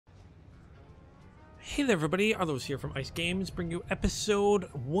Hey there everybody, Arlos here from Ice Games, bring you episode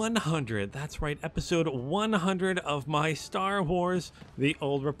 100. That's right, episode 100 of my Star Wars The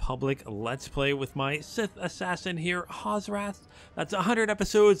Old Republic Let's Play with my Sith assassin here, Hozrath. That's 100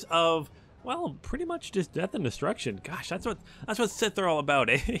 episodes of, well, pretty much just death and destruction. Gosh, that's what Sith are all about,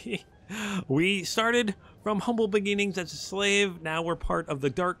 eh? We started from humble beginnings as a slave, now we're part of the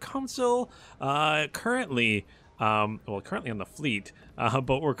Dark Council, currently on the fleet,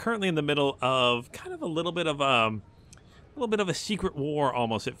 but we're currently in the middle of kind of a little bit of a secret war,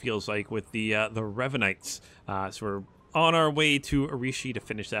 almost, it feels like, with the Revenites. So we're on our way to Arishi to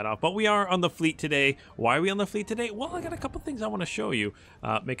finish that off. But we are on the fleet today. Why are we on the fleet today? Well, I got a couple things I want to show you,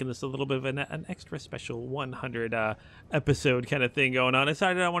 making this a little bit of an extra special 100 episode kind of thing going on. I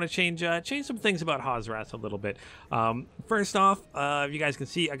decided I want to change some things about Hozrath a little bit. First off, you guys can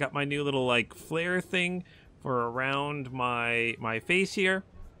see I got my new little like flare thing for around my face here.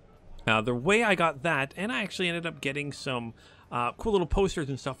 The way I got that, and I actually ended up getting some cool little posters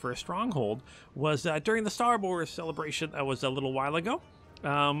and stuff for a stronghold, was during the Star Wars celebration that was a little while ago.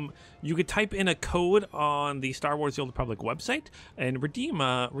 You could type in a code on the Star Wars The Old Republic website and redeem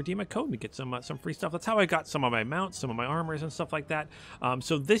a code to get some free stuff. That's how I got some of my mounts, some of my armors and stuff like that.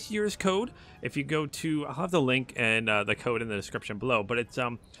 So this year's code, if you go to, I'll have the link and the code in the description below, but it's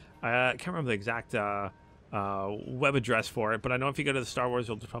I can't remember the exact web address for it, but I know if you go to the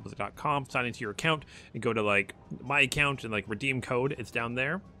StarWarsOldRepublic.com, sign into your account and go to like my account and like redeem code, it's down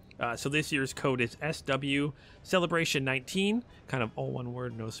there. So this year's code is SW Celebration 19, kind of all one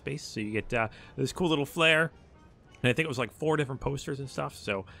word, no space. So you get this cool little flare, and I think it was like 4 different posters and stuff.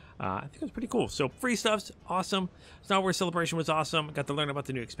 So I think it was pretty cool. So free stuff's awesome. Star Wars Celebration was awesome. Got to learn about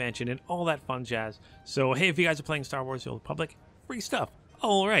the new expansion and all that fun jazz. So hey, if you guys are playing Star Wars The Old Republic, free stuff.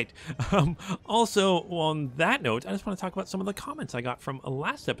 All right. Also, on that note, I just want to talk about some of the comments I got from a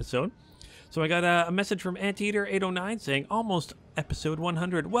last episode. So I got a message from Anteater809 saying, almost episode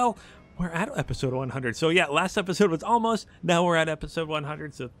 100. Well, we're at episode 100. So yeah, last episode was almost. Now we're at episode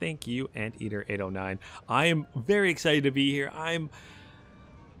 100. So thank you, Anteater809. I am very excited to be here. I'm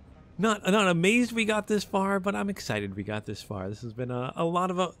not amazed we got this far, but I'm excited we got this far. This has been a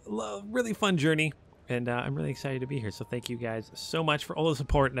really fun journey. And I'm really excited to be here. So thank you guys so much for all the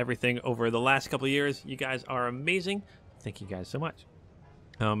support and everything over the last couple of years. You guys are amazing. Thank you guys so much.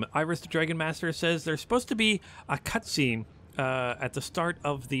 Iris the Dragon Master says there's supposed to be a cutscene at the start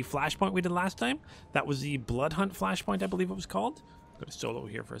of the flashpoint we did last time. That was the Blood Hunt flashpoint, I believe it was called. Go to solo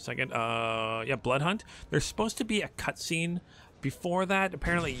here for a second. Yeah, Blood Hunt. There's supposed to be a cutscene before that.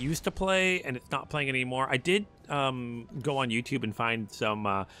 Apparently it used to play and it's not playing anymore. I did go on YouTube and find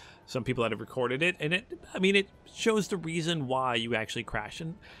some people that have recorded it, and it shows the reason why you actually crash,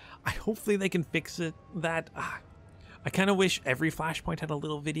 and hopefully they can fix it. I kind of wish every flashpoint had a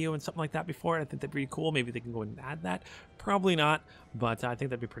little video and something like that before it. I think that'd be cool. Maybe they can go and add that. Probably not, but I think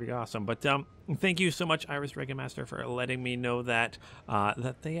that'd be pretty awesome. But thank you so much, Iris Dragon Master, for letting me know that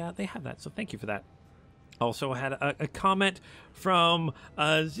they have that. So thank you for that. Also had a comment from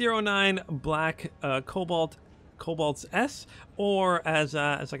 09 Black Cobalt's S, or as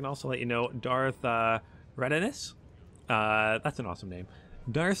I can also let you know, Darth Redinis. That's an awesome name.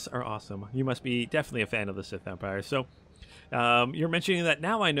 Darths are awesome. You must be definitely a fan of the Sith Empire. So you're mentioning that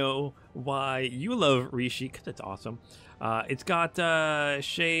now I know why you love Rishi, because it's awesome. It's got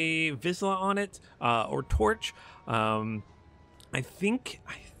Shay Vizsla on it, or Torch. I think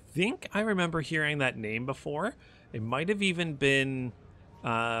I remember hearing that name before. It might have even been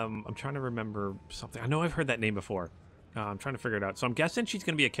I'm trying to remember something. I know I've heard that name before. I'm trying to figure it out. So I'm guessing she's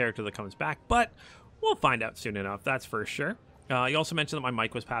going to be a character that comes back, but we'll find out soon enough. That's for sure. You also mentioned that my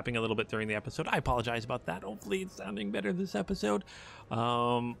mic was papping a little bit during the episode. I apologize about that. Hopefully it's sounding better this episode.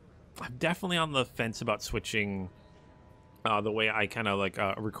 I'm definitely on the fence about switching the way I kind of like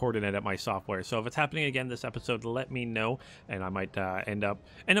recorded it at my software. So if it's happening again this episode, let me know, and I might end up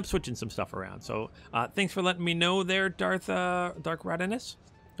switching some stuff around. So thanks for letting me know there, Darth Radinis,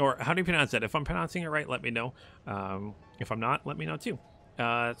 or how do you pronounce that? If I'm pronouncing it right, let me know. If I'm not, let me know too.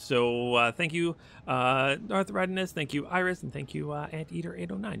 So thank you, Darth Radinis. Thank you, Iris, and thank you,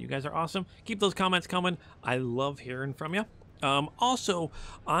 Anteater809. You guys are awesome. Keep those comments coming. I love hearing from you. Also,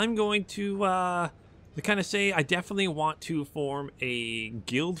 I'm going to kind of say I definitely want to form a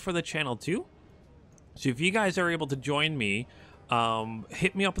guild for the channel too. So if you guys are able to join me,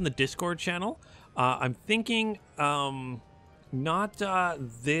 hit me up in the Discord channel. I'm thinking not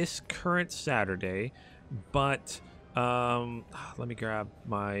this current Saturday, but let me grab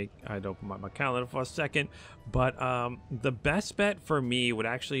I'd open my calendar for a second. But the best bet for me would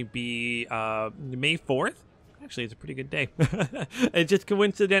actually be May 4th. Actually, it's a pretty good day. It just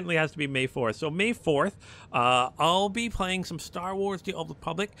coincidentally has to be May 4th. So May 4th, I'll be playing some Star Wars The Old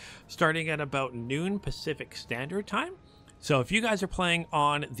Republic starting at about noon Pacific Standard Time. So if you guys are playing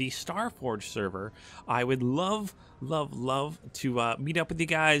on the Starforge server, I would love to meet up with you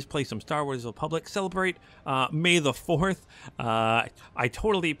guys, play some Star Wars The Old Republic, celebrate May the 4th. I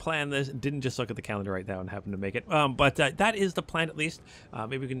totally planned this, didn't just look at the calendar right now and happen to make it. But that is the plan at least.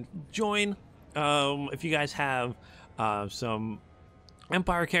 Maybe we can join if you guys have some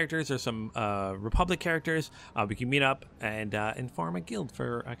Empire characters or some Republic characters. We can meet up and form a guild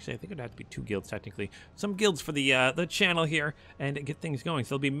for, actually I think it'd have to be 2 guilds technically, some guilds for the channel here and get things going.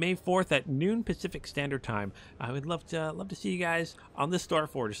 So it'll be May 4th at noon Pacific Standard Time. I would love to see you guys on the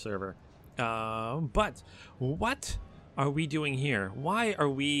Starforge server. But what are we doing here? Why are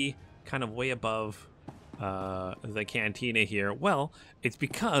we kind of way above the cantina here? Well, it's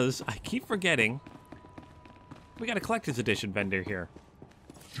because I keep forgetting we got a collector's edition vendor here.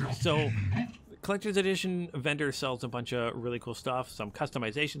 So, the collector's edition vendor sells a bunch of really cool stuff, some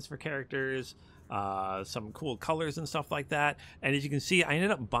customizations for characters, some cool colors and stuff like that. And as you can see, I ended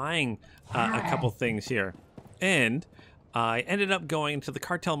up buying a couple things here. And I ended up going to the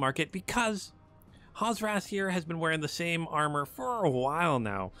cartel market because Hosras here has been wearing the same armor for a while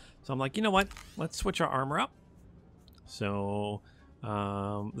now. So I'm like, you know what? Let's switch our armor up. So,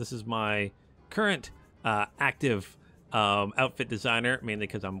 this is my current active outfit designer, mainly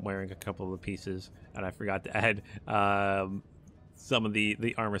because I'm wearing a couple of the pieces and I forgot to add some of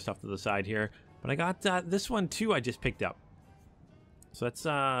the armor stuff to the side here. But I got this one too. I just picked up. So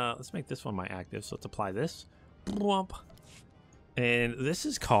let's make this one my active. So let's apply this. And this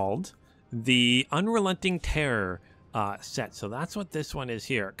is called the Unrelenting Terror set. So that's what this one is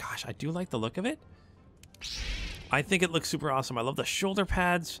here. Gosh, I do like the look of it. I think it looks super awesome. I love the shoulder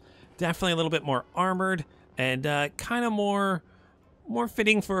pads. Definitely a little bit more armored. And kind of more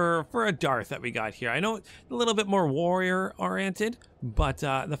fitting for a Darth that we got here. I know it's a little bit more warrior oriented, but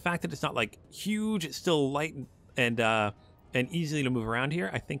the fact that it's not like huge, it's still light and easily to move around here.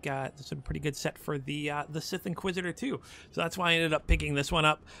 I think this is a pretty good set for the Sith Inquisitor too. So that's why I ended up picking this one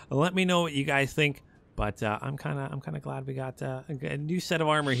up. Let me know what you guys think. But I'm kind of glad we got a new set of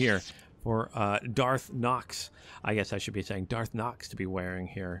armor here for Darth Nox. I guess I should be saying Darth Nox to be wearing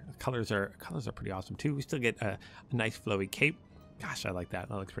here. Colors are pretty awesome too. We still get a nice flowy cape. Gosh, I like that.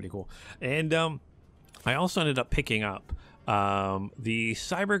 That looks pretty cool. And I also ended up picking up the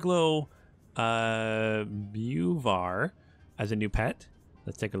Cyberglow Buvar as a new pet.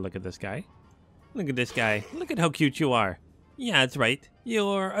 Let's take a look at this guy. Look at this guy. Look at how cute you are. Yeah, that's right.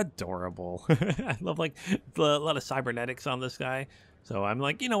 You're adorable. I love like a lot of cybernetics on this guy. So I'm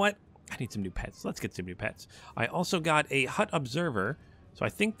like, you know what? I need some new pets. Let's get some new pets. I also got a Hut Observer. So I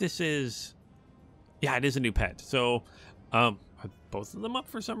think this is... Yeah, it is a new pet. So, are both of them up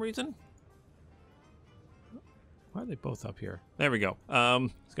for some reason? Why are they both up here? There we go.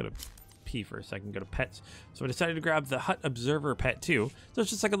 Let's go to pee for a second. Go to pets. So I decided to grab the Hut Observer pet too. So it's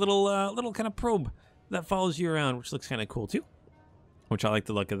just like a little kind of probe that follows you around, which looks kind of cool too. Which I like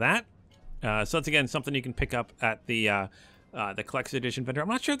the look of that. So that's again something you can pick up at the Collector's Edition vendor. I'm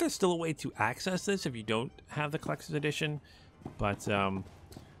not sure if there's still a way to access this if you don't have the Collector's Edition, but I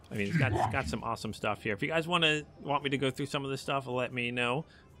mean, it's got some awesome stuff here. If you guys want me to go through some of this stuff, let me know.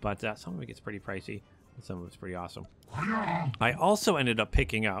 But some of it gets pretty pricey, and some of it's pretty awesome. I also ended up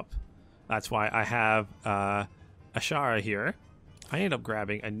picking up. That's why I have Ashara here. I ended up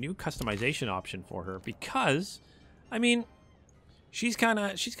grabbing a new customization option for her because, I mean, she's kind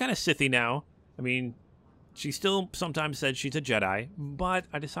of Sithy now. I mean, she still sometimes said she's a Jedi, but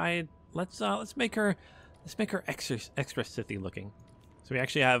I decided let's make her extra Sithy looking. So we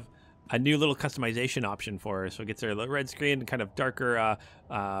actually have a new little customization option for her. So it gets her a red screen and kind of darker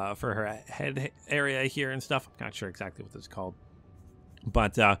for her head area here and stuff. I'm not sure exactly what this is called,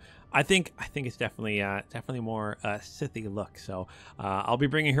 but I think it's definitely more Sithy look. So I'll be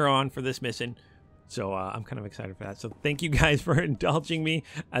bringing her on for this mission. So I'm kind of excited for that. So thank you guys for indulging me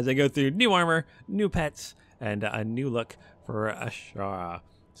as I go through new armor, new pets, and a new look for Ashara.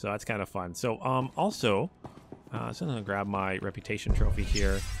 So that's kind of fun. So also, so I'm going to grab my reputation trophy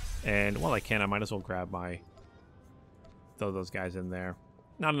here. And while I can, I might as well grab throw those guys in there.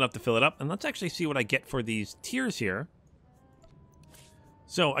 Not enough to fill it up. And let's actually see what I get for these tiers here.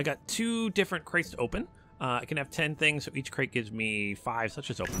 So I got 2 different crates to open. I can have 10 things, so each crate gives me 5. So let's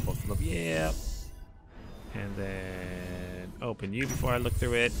just open both of them. Yeah. And then open you before I look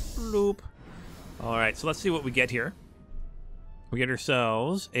through it. Bloop. All right, so let's see what we get here. We get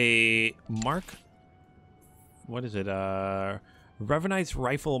ourselves a Mark... What is it? Revenite's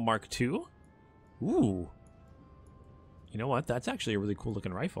Rifle Mark II. Ooh. You know what? That's actually a really cool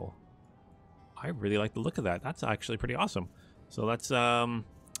looking rifle. I really like the look of that. That's actually pretty awesome. So let's not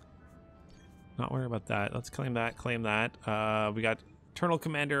worry about that. Let's claim that. Claim that. We got Eternal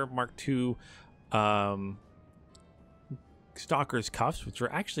Commander Mark II Stalker's cuffs, which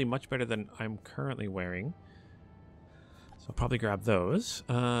are actually much better than I'm currently wearing. So I'll probably grab those.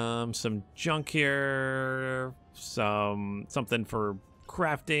 Some junk here. Something for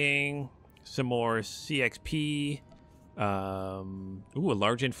crafting. Some more CXP. Ooh, a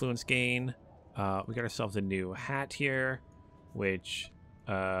large influence gain. We got ourselves a new hat here, which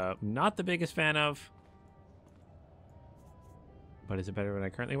not the biggest fan of. But is it better than I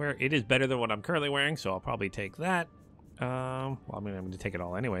currently wear? It is better than what I'm currently wearing, so I'll probably take that. Well, I'm going to take it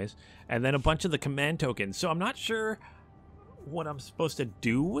all anyways. And then a bunch of the command tokens. So I'm not sure what I'm supposed to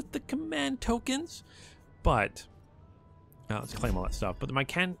do with the command tokens, but let's claim all that stuff. But my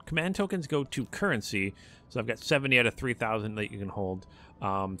command tokens go to currency, so I've got 70 out of 3,000 that you can hold. So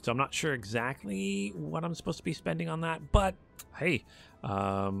I'm not sure exactly what I'm supposed to be spending on that, but hey,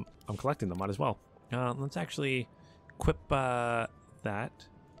 I'm collecting them, might as well. Let's actually equip that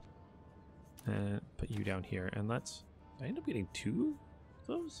and put you down here, and let's... I end up getting 2 of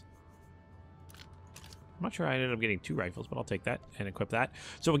those? I'm not sure I ended up getting 2 rifles, but I'll take that and equip that.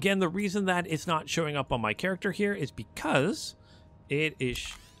 So again, the reason that it's not showing up on my character here is because it is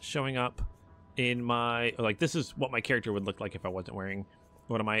showing up in my... Like, this is what my character would look like if I wasn't wearing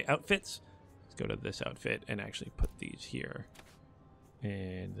one of my outfits. Let's go to this outfit and actually put these here.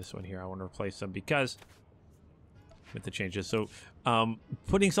 And this one here, I want to replace them because... with the changes. So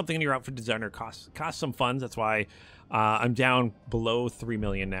putting something in your outfit designer costs some funds. That's why I'm down below 3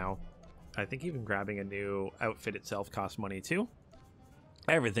 million now. I think even grabbing a new outfit itself costs money too.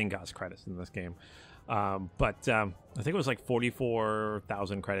 Everything costs credits in this game. But I think it was like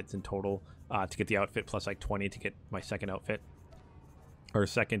 44,000 credits in total to get the outfit, plus like 20 to get my second outfit, or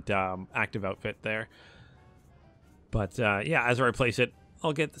second active outfit there. But yeah, as I replace it,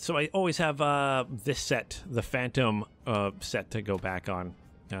 I'll get... So I always have this set, the Phantom set, to go back on.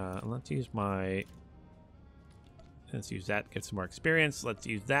 Let's use my... Let's use that, get some more experience. Let's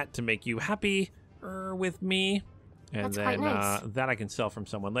use that to make you happy with me. And that's then quite nice. That I can sell from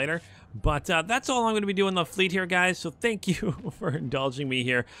someone later. But that's all I'm going to be doing the fleet here, guys. So thank you for indulging me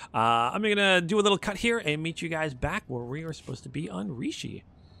here. I'm going to do a little cut here and meet you guys back where we are supposed to be on Rishi.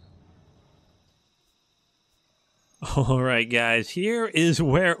 All right, guys. Here is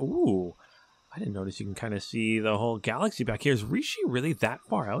where... Ooh, I didn't notice you can kind of see the whole galaxy back here. Is Rishi really that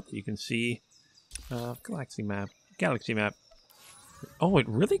far out that you can see? Galaxy map. Galaxy map. Oh, it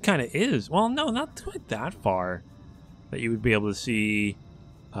really kind of is. Well, no, not quite that far that you would be able to see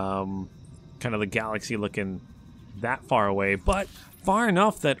kind of the galaxy looking that far away, but far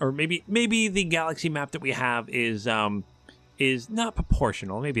enough that, or maybe the galaxy map that we have is not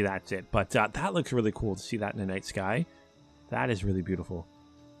proportional. Maybe that's it, but that looks really cool to see that in the night sky. That is really beautiful.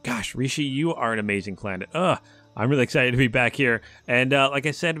 Gosh, Rishi, you are an amazing planet. I'm really excited to be back here. And like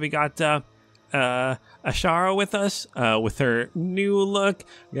I said, we got Ashara with us with her new look.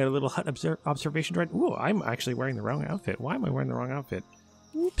 We got a little hut observation droid. Ooh, I'm actually wearing the wrong outfit. Why am I wearing the wrong outfit?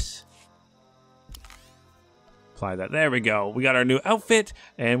 Oops. Apply that. There we go. We got our new outfit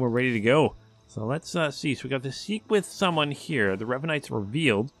and we're ready to go. So let's see. So we got to seek with someone here. The Revenites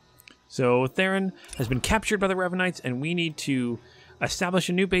revealed. So Theron has been captured by the Revenites and we need to establish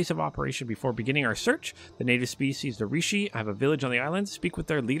a new base of operation before beginning our search. The native species, the Rishi, have a village on the island. Speak with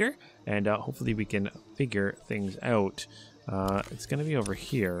their leader, and hopefully we can figure things out. It's going to be over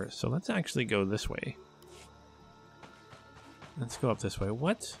here, so let's actually go this way. Let's go up this way.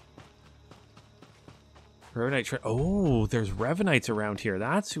 What? Revenite. Oh, there's Revenites around here.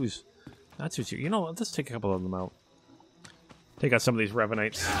 That's who's here. You know what? Let's take a couple of them out. Take out some of these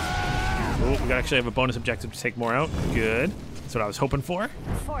Revenites. Oh, we actually have a bonus objective to take more out. Good. That's what I was hoping for.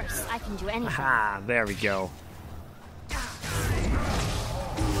 Of course, I can do anything. Aha, there we go.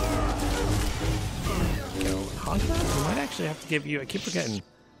 Hogback? We might actually have to give you... I keep forgetting.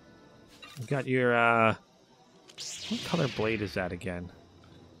 You got your... what color blade is that again?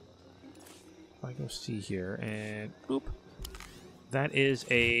 If I go see here and... Boop. That is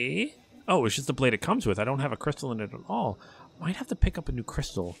a... Oh, it's just the blade it comes with. I don't have a crystal in it at all. Might have to pick up a new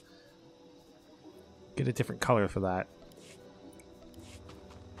crystal. Get a different color for that.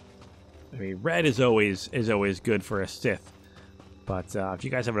 I mean, red is always good for a Sith. But if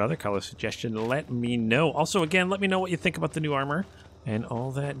you guys have another color suggestion, let me know. Also, again, let me know what you think about the new armor and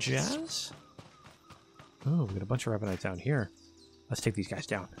all that jazz. Oh, we got a bunch of Revenites down here. Let's take these guys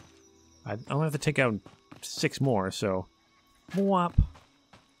down. I only have to take out 6 more, so... Whop.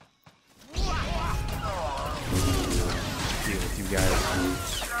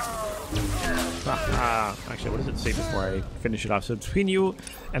 guys. Actually, what does it say before I finish it off? So between you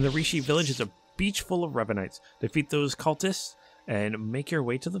and the Rishi village is a beach full of Revenites. Defeat those cultists and make your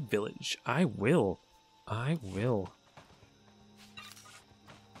way to the village. I will. I will.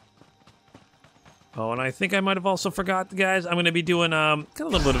 Oh, and I think I might have also forgot, guys. I'm going to be doing kind of a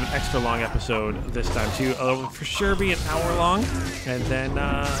little bit of an extra long episode this time, too. It'll for sure be an hour long. And then,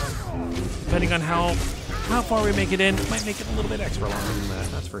 depending on how far we make it in, might make it a little bit extra longer than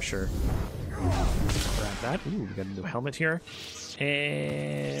that. That's for sure. Grab that. Ooh, we got a new helmet here.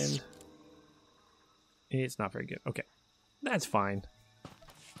 And it's not very good. Okay. That's fine.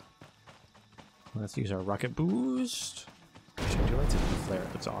 Let's use our rocket boost. Actually, I do like this new flare.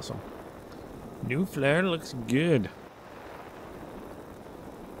 That's awesome. New flare looks good.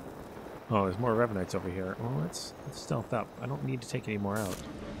 Oh, there's more Revenites over here. Well, let's stealth up. I don't need to take any more out.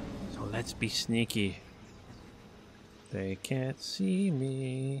 So let's be sneaky. They can't see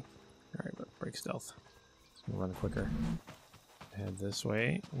me. Alright, but break stealth. Let's run quicker. Head this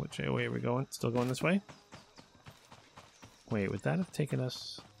way. Which way are we going? Still going this way? Wait, would that have taken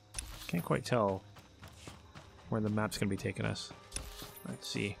us? Can't quite tell where the map's going to be taking us. Let's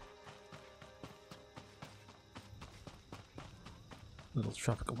see. Little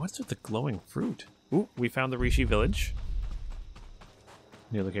tropical. What's with the glowing fruit? Ooh, we found the Rishi village.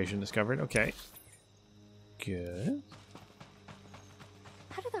 New location discovered. Okay. Good.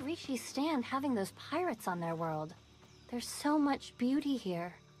 How do the Rishi stand having those pirates on their world? There's so much beauty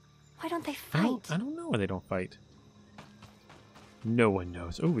here. Why don't they fight? I don't know why they don't fight. No one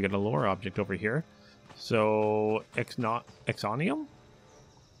knows. Oh, we got a lore object over here. So, Exonium?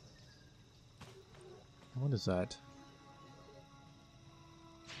 What is that?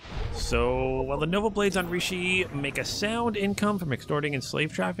 So, while the Nova Blades on Rishi make a sound income from extorting and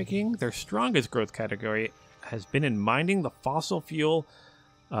slave trafficking, their strongest growth category has been in mining the fossil fuel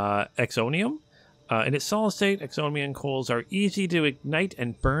Exonium. In its solid state, Exonium coals are easy to ignite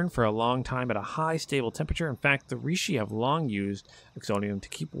and burn for a long time at a high, stable temperature. In fact, the Rishi have long used Exonium to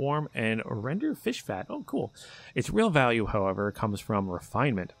keep warm and render fish fat. Oh, cool. Its real value, however, comes from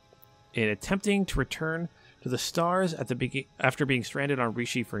refinement. In attempting to return to the stars at the after being stranded on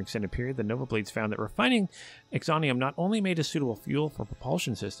Rishi for an extended period, the Nova Blades found that refining Exonium not only made a suitable fuel for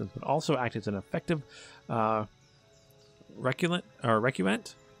propulsion systems, but also acted as an effective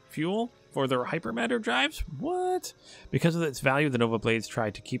recurrent fuel for their hypermatter drives. What? Because of its value, the Nova Blades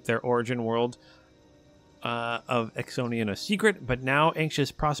tried to keep their origin world of Exonium a secret, but now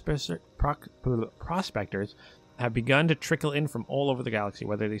anxious prospectors have begun to trickle in from all over the galaxy.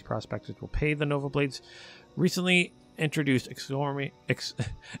 Whether these prospectors will pay the Nova Blades recently introduced Exonium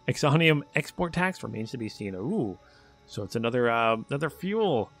export tax remains to be seen. Ooh, so it's another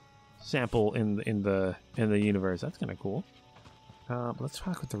fuel sample in the universe. That's kind of cool. Let's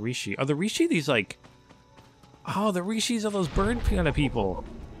talk with the Rishi. Are the Rishi these like? Oh, the Rishis are those bird kind of people.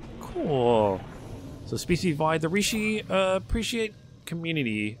 Cool. So species-wide, the Rishi appreciate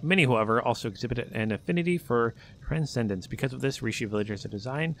community. Many, however, also exhibit an affinity for transcendence. Because of this, Rishi villagers are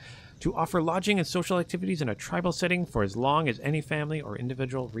designed to offer lodging and social activities in a tribal setting for as long as any family or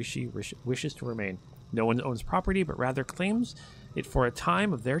individual Rishi wishes to remain. No one owns property, but rather claims it for a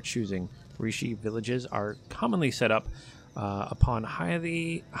time of their choosing. Rishi villages are commonly set up upon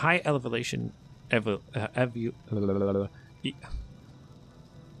high elevation.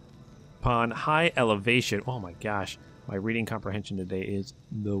 Upon high elevation. Oh my gosh. My reading comprehension today is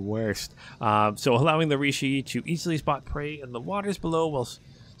the worst. So allowing the Rishi to easily spot prey in the waters below while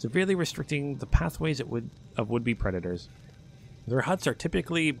severely restricting the pathways of would-be predators. Their huts are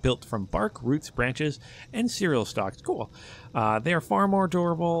typically built from bark, roots, branches, and cereal stalks. Cool. They are far more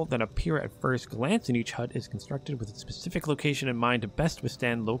durable than appear at first glance, and each hut is constructed with a specific location in mind to best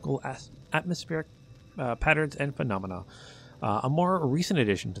withstand local atmospheric patterns and phenomena. A more recent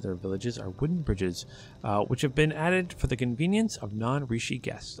addition to their villages are wooden bridges, which have been added for the convenience of non-Rishi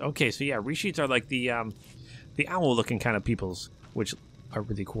guests. Okay, so yeah, Rishis are like the owl-looking kind of peoples, which are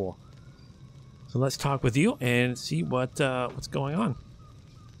really cool. So let's talk with you and see what's going on.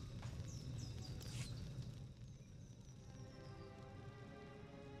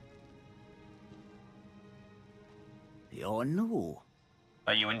 You're new.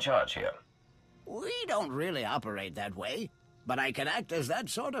 Are you in charge here? We don't really operate that way, but I can act as that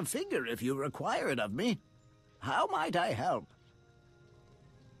sort of figure if you require it of me. How might I help?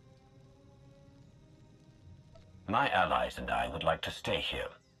 My allies and I would like to stay here.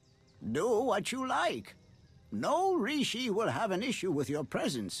 Do what you like. No Rishi will have an issue with your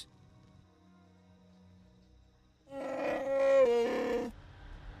presence.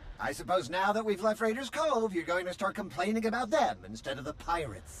 I suppose now that we've left Raiders Cove, you're going to start complaining about them instead of the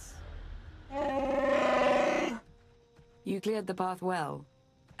pirates. You cleared the path well,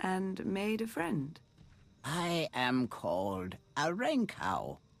 and made a friend. I am called a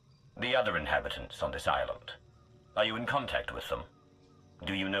Renkow. The other inhabitants on this island. Are you in contact with them?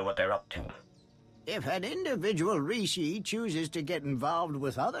 Do you know what they're up to? If an individual Rishi chooses to get involved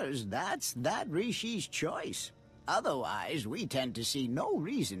with others, that's that Rishi's choice. Otherwise, we tend to see no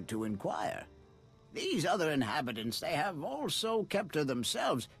reason to inquire. These other inhabitants, they have also kept to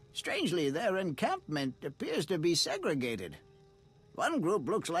themselves. Strangely, their encampment appears to be segregated. One group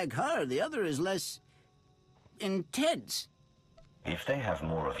looks like her, the other is less intense. If they have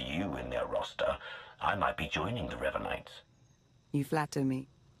more of you in their roster, I might be joining the Rever Knights. You flatter me.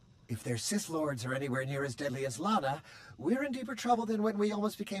 If their Sith Lords are anywhere near as deadly as Lana, we're in deeper trouble than when we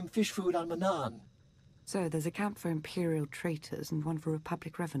almost became fish food on Manan. So there's a camp for Imperial traitors and one for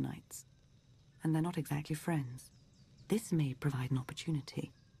Republic Rever Knights. And they're not exactly friends. This may provide an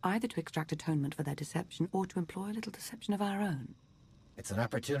opportunity, either to extract atonement for their deception or to employ a little deception of our own. It's an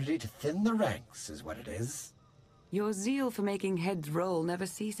opportunity to thin the ranks, is what it is. Your zeal for making heads roll never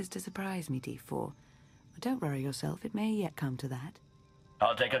ceases to surprise me, D4. But don't worry yourself, it may yet come to that.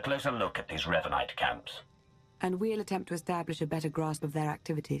 I'll take a closer look at these Rever Knight camps. And we'll attempt to establish a better grasp of their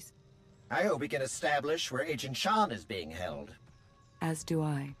activities. I hope we can establish where Agent Shan is being held. As do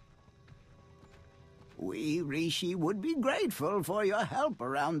I. We, Rishi, would be grateful for your help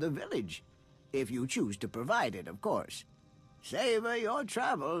around the village. If you choose to provide it, of course. Savor your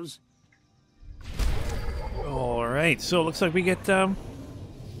travels. Alright, so it looks like we get a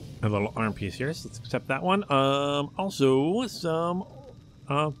little arm piece here, so let's accept that one. Also, some...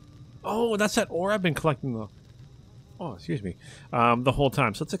 oh, that's that ore I've been collecting the... Oh, excuse me. The whole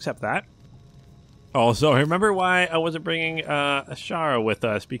time, so let's accept that. Also, remember why I wasn't bringing Ashara with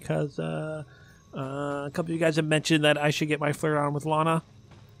us, because a couple of you guys have mentioned that I should get my flirt on with Lana.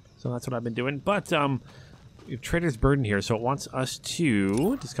 So that's what I've been doing. But we have Trader's Burden here, so it wants us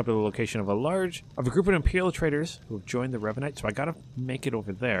to discover the location of a group of Imperial traders who have joined the Rever Knights. So I gotta make it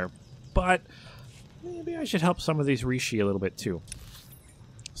over there. But maybe I should help some of these Rishi a little bit too.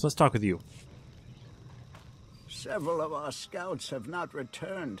 So let's talk with you. Several of our scouts have not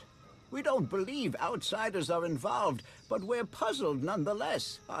returned. We don't believe outsiders are involved, but we're puzzled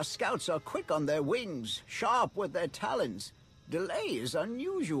nonetheless. Our scouts are quick on their wings, sharp with their talons. Delay is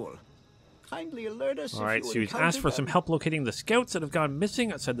unusual. Kindly alert us. All right, so he's asked for some help locating the scouts that have gone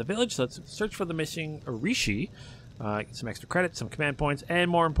missing outside the village. So let's search for the missing Rishi. Get some extra credits, some command points,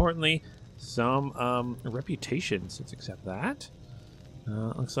 and more importantly, some reputation. So let's accept that.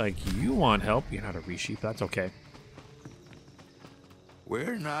 Looks like you want help. You're not a Rishi, but that's okay.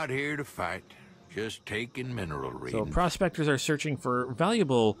 We're not here to fight, just taking mineral readings. So prospectors are searching for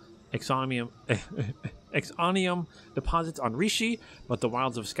valuable exonium deposits on Rishi, but the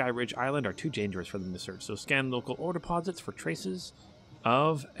wilds of Sky Ridge Island are too dangerous for them to search. So scan local ore deposits for traces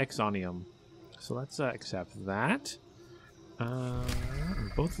of exonium. So let's accept that.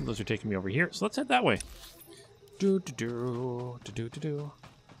 Both of those are taking me over here, so let's head that way. Gosh,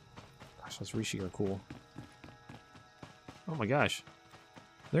 those Rishi are cool. Oh my gosh.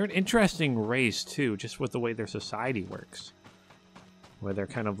 They're an interesting race, too, just with the way their society works. Where they're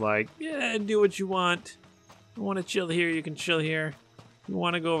kind of like, yeah, do what you want. You want to chill here, you can chill here. You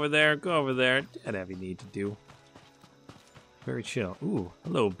want to go over there, go over there. Do whatever you need to do. Very chill. Ooh,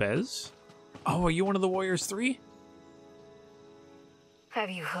 hello, Bez. Oh, are you one of the Warriors 3? Have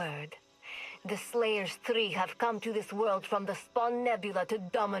you heard? The Slayers 3 have come to this world from the Spawn Nebula to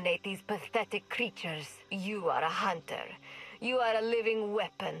dominate these pathetic creatures. You are a hunter. You are a living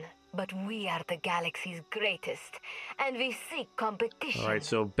weapon. But we are the galaxy's greatest, and we seek competition. All right,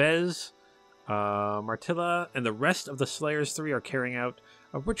 so Bez, Martilla, and the rest of the Slayers 3 are carrying out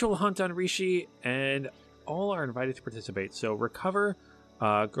a ritual hunt on Rishi, and all are invited to participate. So recover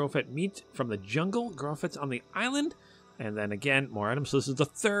Growfit meat from the jungle. Growfit's on the island. And then again, more items. So this is the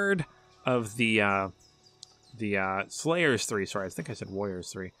third of the Slayers 3. Sorry, I think I said Warriors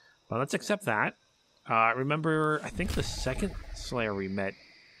 3. But let's accept that. Remember, I think the second Slayer we met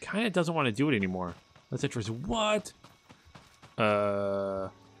kind of doesn't want to do it anymore. That's interesting. What?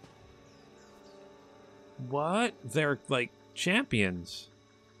 What? They're like champions.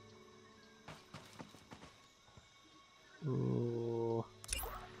 Ooh.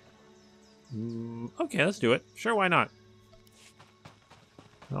 Okay, let's do it. Sure, why not?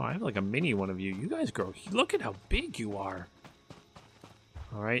 Oh, I have like a mini one of you. You guys grow. Look at how big you are.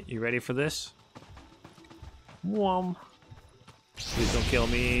 All right, you ready for this? Whom. Please don't kill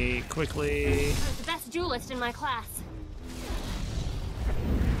me quickly. I was the best duelist in my class.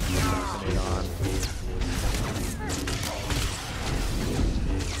 Assassinate on.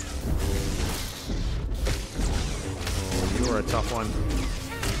 Oh, you are a tough one.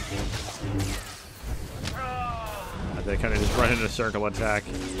 They kind of just run in a circle attack.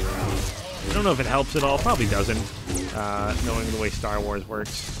 I don't know if it helps at all. Probably doesn't, knowing the way Star Wars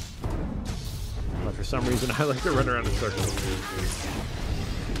works. But for some reason, I like to run around in circles.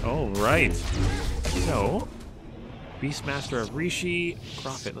 All right. So, Beastmaster of Rishi,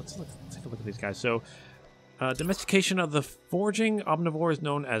 Prophet. Let's take a look at these guys. So, domestication of the foraging omnivores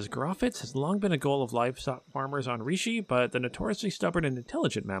known as Groffits has long been a goal of livestock farmers on Rishi, but the notoriously stubborn and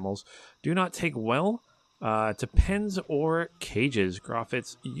intelligent mammals do not take well to pens or cages.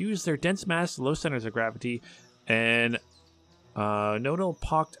 Groffits use their dense mass, low centers of gravity, and nodal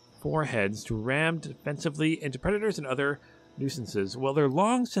pocked foreheads to ram defensively into predators and other nuisances. While their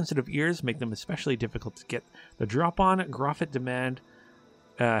long, sensitive ears make them especially difficult to get the drop on, Groffit demand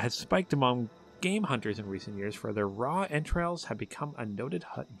has spiked among game hunters in recent years, for their raw entrails have become a noted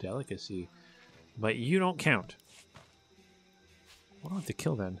hut delicacy. But you don't count. What do I have to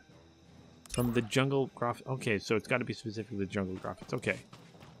kill then? From the jungle Groffit. Okay, so it's got to be specifically the jungle Groffits. Okay.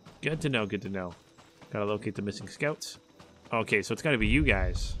 Good to know, good to know. Gotta locate the missing scouts. Okay, so it's got to be you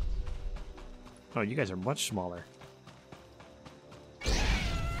guys. Oh, you guys are much smaller.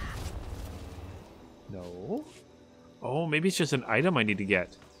 No. Oh, maybe it's just an item I need to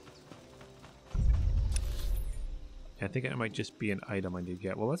get. I think it might just be an item I need to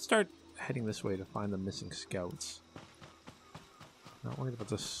get. Well, let's start heading this way to find the missing scouts. Not worried about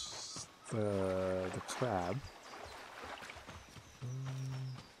the crab.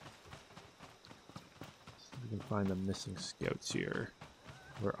 See if we can find the missing scouts here.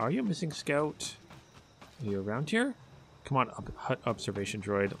 Where are you, missing scout? Are you around here? Come on, hut observation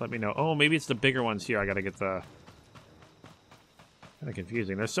droid. Let me know. Oh, maybe it's the bigger ones here. I gotta get the... Kind of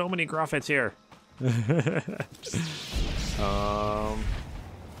confusing. There's so many Groffits here. Thanks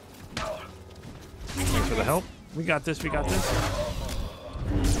for the help. We got this, we got this.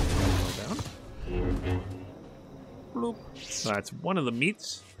 Down. Bloop. That's one of the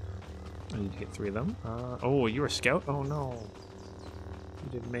meats. I need to get 3 of them. Oh, you're a scout? Oh no.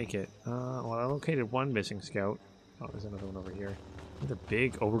 You didn't make it. Well, I located one missing scout. Oh, there's another one over here. Another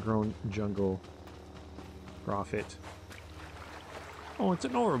big, overgrown jungle Groffit. Oh, it's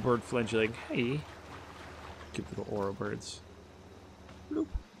an Aura bird fledgling. Hey. Cute little Aura birds. Bloop.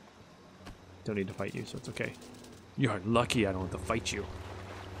 Don't need to fight you, so it's okay. You're lucky I don't have to fight you.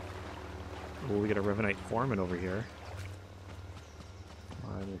 Oh, we got a Revenite Foreman over here.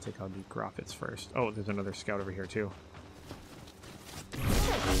 I'm going to take out the Groffits first. Oh, there's another scout over here, too.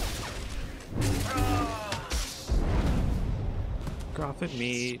 Groffit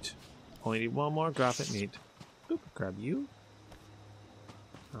meat. Only need one more Groffit meat. Boop, grab you.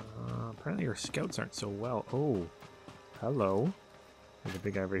 Apparently your scouts aren't so well. Oh, hello. There's a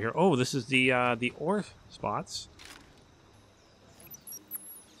big guy over here. Oh, this is the ore spots.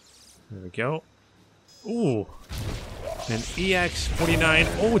 There we go. Ooh, an EX49.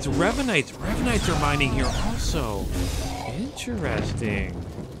 Oh, it's Revenites. Revenites are mining here also. Interesting.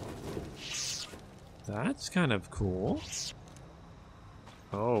 That's kind of cool.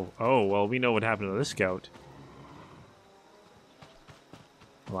 Oh, well, we know what happened to this scout.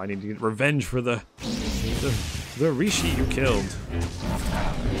 Well, I need to get revenge for the Rishi you killed.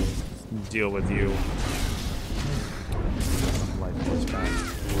 Deal with you. Life force back.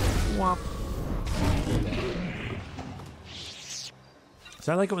 Whop.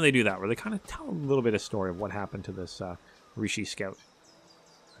 So I like it when they do that, where they kind of tell a little bit of story of what happened to this Rishi scout.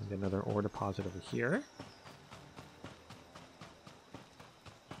 And another ore deposit over here.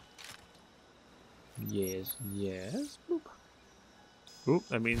 Yes, yes. Boop. Oop,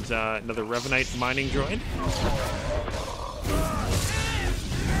 that means another Revenite mining droid.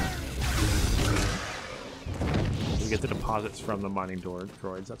 We get the deposits from the mining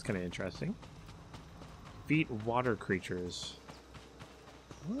droids. That's kind of interesting. Defeat water creatures.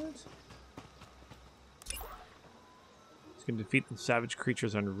 What? It's going to defeat the savage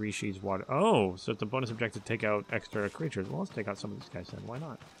creatures on Rishi's water. Oh, so it's a bonus objective to take out extra creatures. Well, let's take out some of these guys then. Why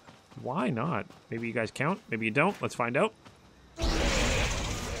not? Why not? Maybe you guys count. Maybe you don't. Let's find out.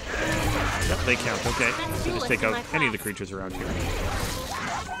 Yep, they count. Okay. So just take out any of the creatures around here.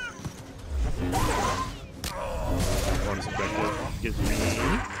 Bonus objective gives me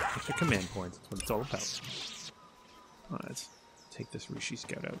extra command points. That's what it's all about. Let's take this Rishi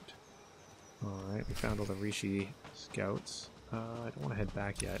scout out. Alright, we found all the Rishi scouts. I don't want to head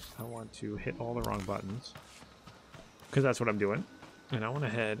back yet. I want to hit all the wrong buttons. Because that's what I'm doing. And I want to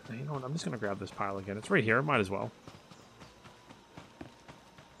head... You know what? I'm just going to grab this pile again. It's right here. Might as well.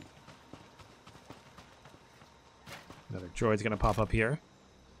 droid's gonna pop up here.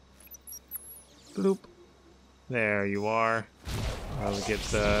 Bloop. There you are. I'll get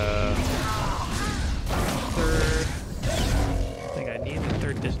the third thing I need, the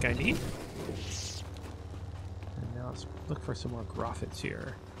third disc I need. And now let's look for some more Groffits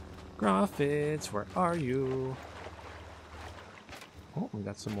here. Groffits, where are you? Oh, we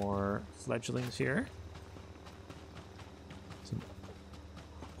got some more fledglings here. Some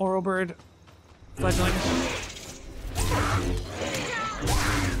Orobird fledglings.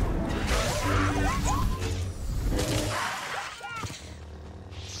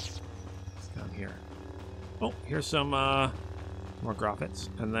 Down here. Oh, here's some more Groffits.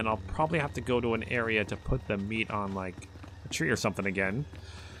 And then I'll probably have to go to an area to put the meat on, like, a tree or something again.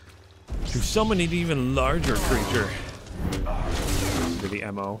 To summon an even larger creature. To the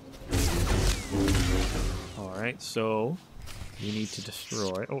MO. Alright, so we need to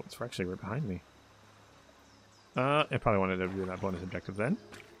destroy. Oh, it's actually right behind me. I probably wanted to do that bonus objective then.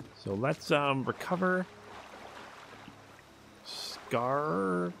 So let's recover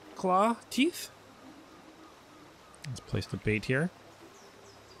Scar Claw Teeth. Let's place the bait here.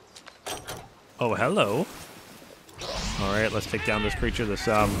 Oh, hello. Alright, let's take down this creature, this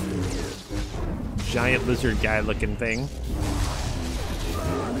giant lizard guy looking thing.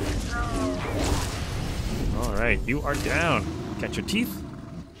 Alright, you are down. Catch your teeth.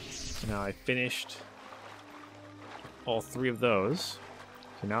 Now I finished all 3 of those.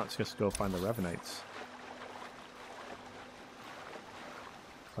 So now it's just go find the Revenites.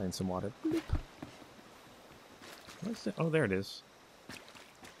 Playing some water. Bloop. What is it? Oh, there it is.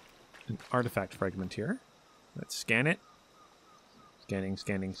 An artifact fragment here. Let's scan it. Scanning,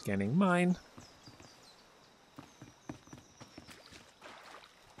 scanning, scanning. Mine.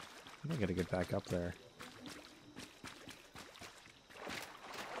 I gotta get back up there.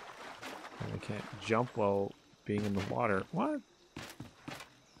 And I can't jump while being in the water. What?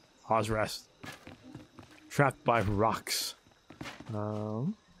 Pause rest. Trapped by rocks.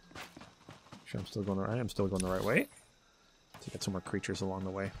 Sure, I'm still going. I am still going the right way. To get some more creatures along the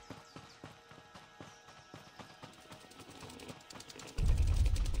way.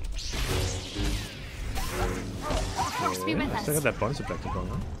 Be with I still got that bonus objective going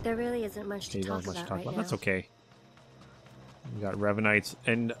on. There really isn't much to talk about right now. That's okay. We got Revenites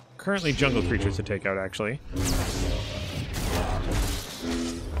and currently jungle creatures to take out, actually.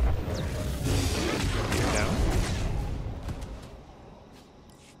 Down.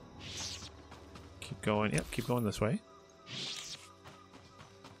 Keep going. Yep, keep going this way.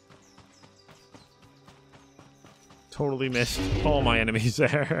 Totally missed all my enemies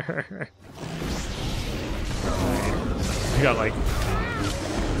there. We got like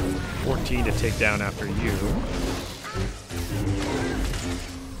 14 to take down after you.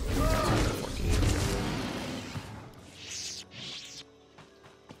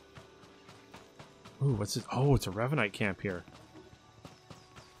 14. Ooh, what's this? Oh, it's a Revenite camp here.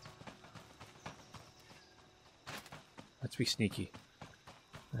 Let's be sneaky.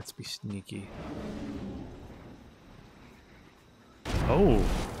 Let's be sneaky. Oh.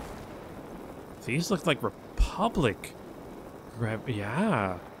 These look like Republic.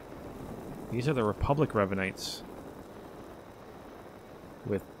 Yeah. These are the Republic Revenites.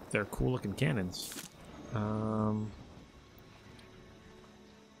 With their cool looking cannons.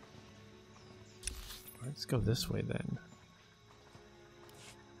 Let's go this way then.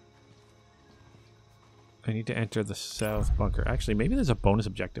 I need to enter the south bunker. Actually, maybe there's a bonus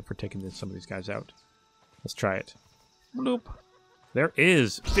objective for taking some of these guys out. Let's try it. Bloop. There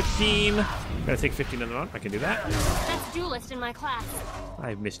is 15. Gotta take 15 of them out. I can do that. Best duelist in my class.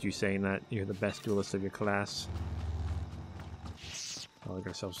 I've missed you saying that. You're the best duelist of your class. Oh, we got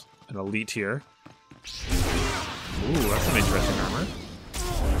ourselves an elite here. Ooh, that's an interesting armor.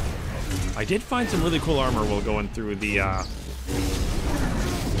 I did find some really cool armor while going through the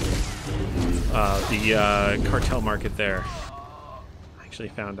cartel market there. I actually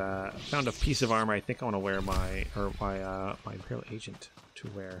found a piece of armor. I think I want to wear my Imperial Agent to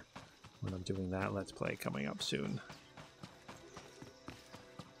wear when I'm doing that Let's Play coming up soon.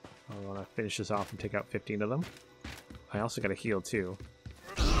 I want to finish this off and take out 15 of them. I also got to heal too.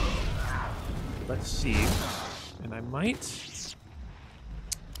 Let's see. And I might...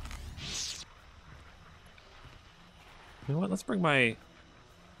 You know what? Let's bring my...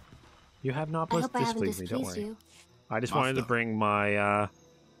 You have not displeased me, don't worry. I just wanted to bring my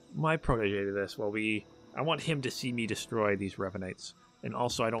my protege to this. Well, I want him to see me destroy these Revenites. And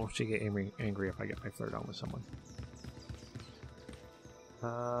also, I don't want to get angry if I get my flirt on with someone.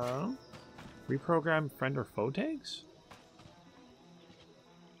 Reprogram friend or foe tags?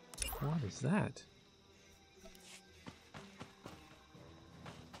 What is that?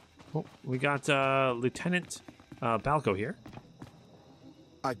 Oh, we got Lieutenant Balco here.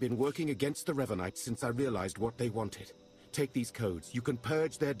 I've been working against the Revenites since I realized what they wanted. Take these codes. You can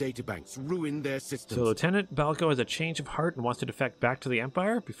purge their databanks, ruin their systems. So Lieutenant Balco has a change of heart and wants to defect back to the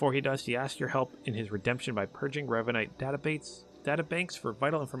Empire. Before he does, he asks your help in his redemption by purging Revenite databanks for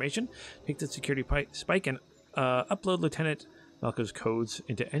vital information. Take the security spike and upload Lieutenant Balco's codes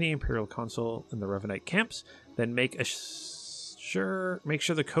into any Imperial console in the Revenite camps. Then make sure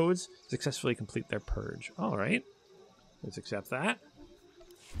the codes successfully complete their purge. All right, let's accept that.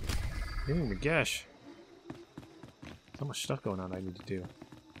 Oh my gosh. So much stuff going on I need to do.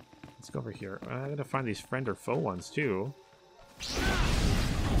 Let's go over here. I gotta find these friend or foe ones too. Actually,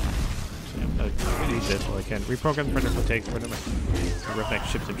 I'm gonna use this while I can. Reprogram friend or foe takes friend of my Revenant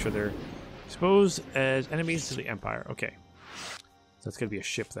ships. Ensure they're exposed as enemies to the Empire. Okay. So that's gonna be a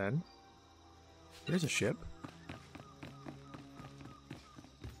ship then. There's a ship.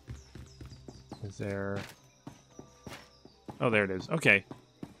 Is there... Oh, there it is. Okay.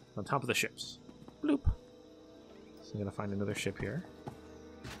 On top of the ships. Bloop. So I'm gonna find another ship here.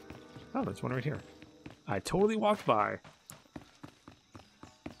 Oh, there's one right here. I totally walked by.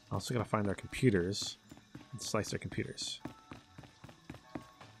 Also gotta find their computers and slice their computers.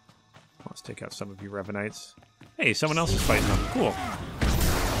 Let's take out some of you Revenites. Hey, someone else is fighting them. Cool.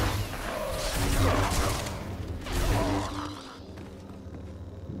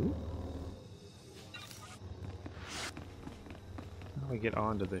 Ooh. How do I get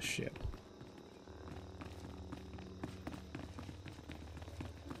onto this ship?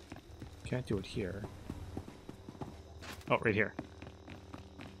 Can't do it here. Oh, right here.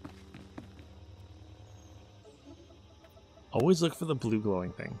 Always look for the blue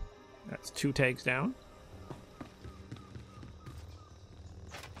glowing thing. That's 2 tags down.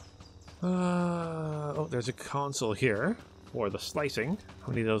 Oh, there's a console here for the slicing. How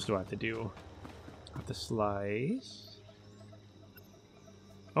many of those do I have to do? I have to slice.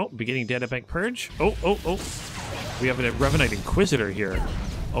 Oh, beginning databank purge. Oh. We have a Revenite Inquisitor here.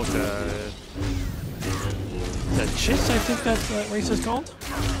 Oh, the Chiss, I think that race is called.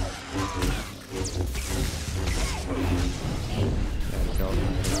 There we go.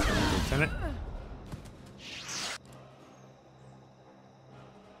 Lieutenant.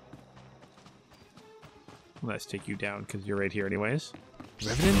 Let's take you down because you're right here anyways.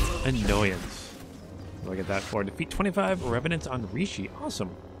 Revenant Annoyance. What do I get that for? Defeat 25 Revenants on Rishi.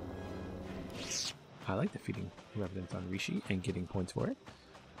 Awesome. I like defeating Revenants on Rishi and getting points for it.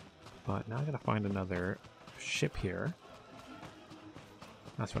 But now I gotta find another ship here.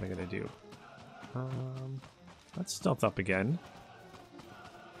 That's what I gotta do. Let's stealth up again.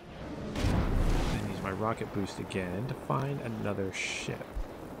 And use my rocket boost again to find another ship.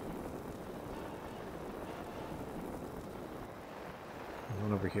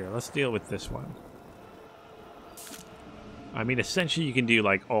 One over here. Let's deal with this one. I mean, essentially you can do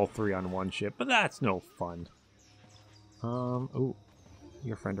like all 3 on one ship, but that's no fun. Ooh.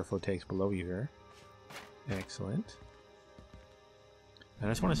 Your friend or foe takes below you here. Excellent. And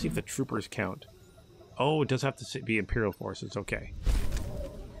I just want to see if the troopers count. Oh, it does have to be Imperial forces. Okay.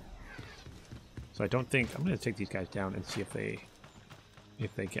 So I don't think... I'm going to take these guys down and see if they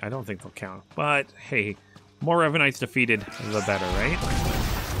can. I don't think they'll count. But, hey, more Revenites defeated, the better, right?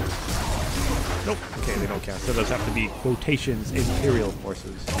 Nope. Okay, they don't count. So those have to be quotations Imperial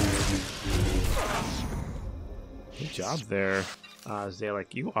forces. Good job there.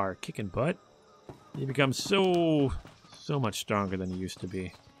 Zalek, you are kicking butt. You become so much stronger than you used to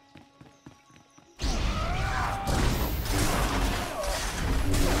be. We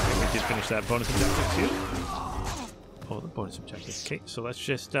did finish that bonus objective too. Oh, the bonus objective. Okay, so let's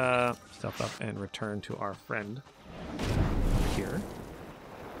just stealth up and return to our friend here.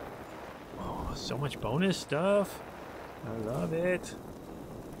 Oh, so much bonus stuff. I love it.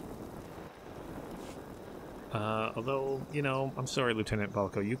 Although, you know, I'm sorry, Lieutenant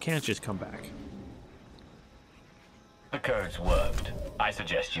Balco, you can't just come back. The code's worked. I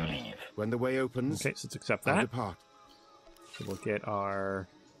suggest you leave. When the way opens, okay, so let's accept I'll that. depart. So we'll get our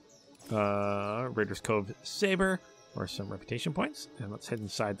Raiders Cove Saber or some reputation points, and let's head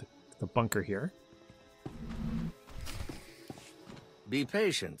inside the bunker here. Be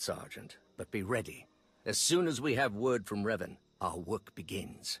patient, Sergeant, but be ready. As soon as we have word from Revan, our work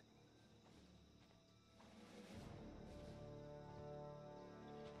begins.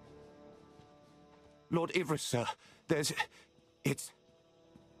 Lord Ivris, sir, it's...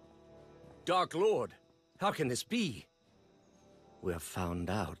 Dark Lord, how can this be? We're found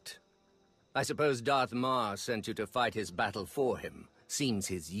out. I suppose Darth Mar sent you to fight his battle for him. Seems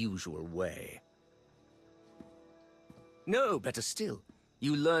his usual way. No, better still.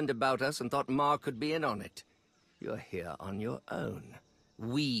 You learned about us and thought Ma could be in on it. You're here on your own.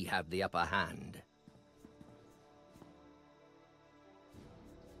 We have the upper hand.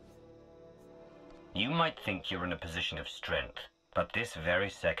 You might think you're in a position of strength, but this very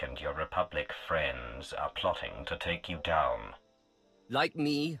second your Republic friends are plotting to take you down. Like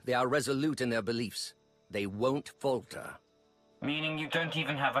me, they are resolute in their beliefs. They won't falter. Meaning you don't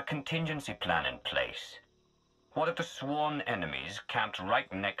even have a contingency plan in place. What if the sworn enemies camped right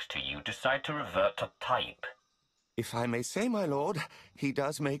next to you decide to revert to type? If I may say, my lord, he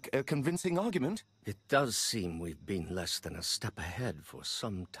does make a convincing argument. It does seem we've been less than a step ahead for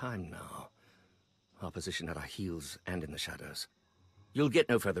some time now. Opposition at our heels and in the shadows. You'll get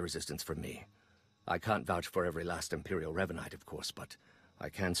no further resistance from me. I can't vouch for every last Imperial Revanite, of course, but I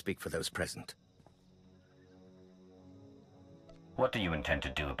can speak for those present. What do you intend to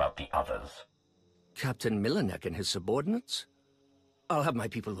do about the others? Captain Milanek and his subordinates? I'll have my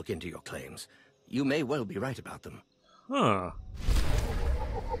people look into your claims. You may well be right about them. Huh.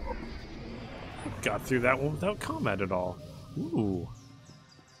 Got through that one without comment at all. Ooh.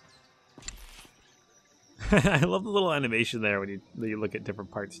 I love the little animation there when you look at different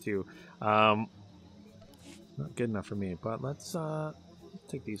parts too. Not good enough for me, but let's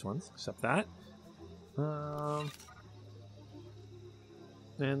take these ones. Accept that.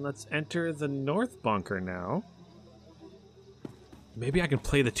 And let's enter the north bunker now. Maybe I can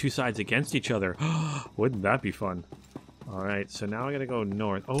play the two sides against each other. Wouldn't that be fun? Alright, so now I gotta go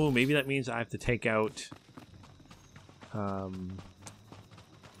north. Oh, maybe that means I have to take out...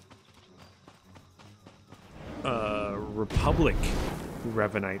 Republic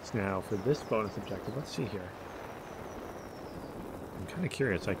Revanites now for this bonus objective. Let's see here. I'm kind of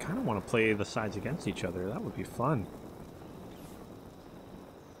curious. I kind of want to play the sides against each other. That would be fun.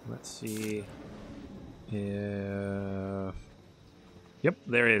 Let's see if... Yep,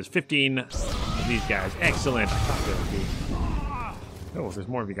 there it is. 15 of these guys. Excellent. I thought there would be... Oh, there's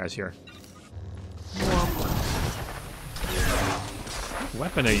more of you guys here. What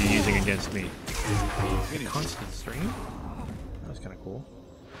weapon are you using against me? A constant stream? That's kind of cool.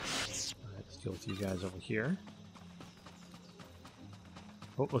 Alright, let's deal with you guys over here.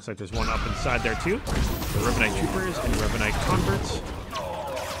 Oh, looks like there's one up inside there too. The Revanite Troopers and Revanite Converts.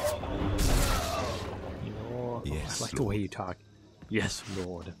 Yes, I like the way you talk. Yes,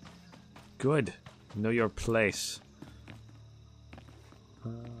 Lord. Good. Know your place.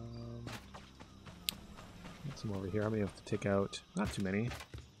 Get some over here. How many have to take out? Not too many.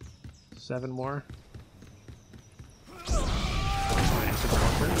 7 more. Is there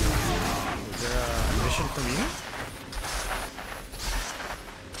a mission for me?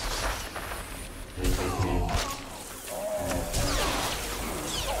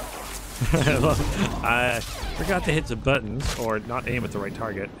 I forgot to hit some buttons, or not aim at the right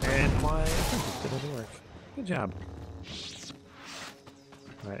target, and my attention didn't work. Good job.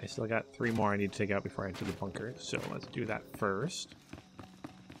 Alright, I still got 3 more I need to take out before I enter the bunker, so let's do that first.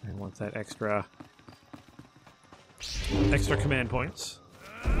 And want that extra command points.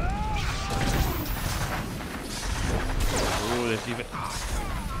 Ooh, there's even...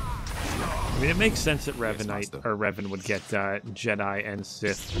 I mean, it makes sense that Revan would get Jedi and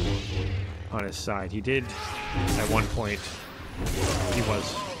Sith on his side. He did, at one point, he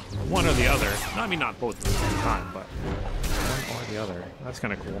was one or the other. I mean, not both at the same time, but one or the other. That's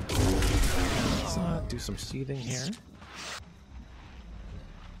kind of cool. Let's do some seething here.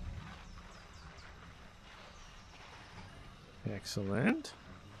 Excellent.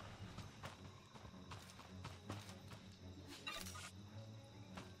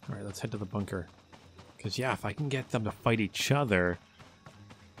 Alright, let's head to the bunker. Because, yeah, if I can get them to fight each other,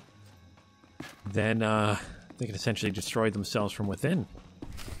 then they can essentially destroy themselves from within.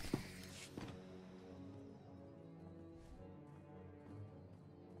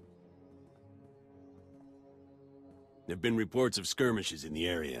 There have been reports of skirmishes in the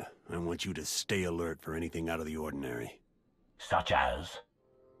area. I want you to stay alert for anything out of the ordinary. Such as?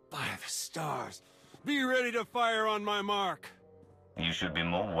 By the stars! Be ready to fire on my mark! You should be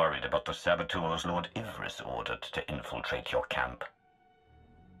more worried about the saboteurs Lord Ivris ordered to infiltrate your camp.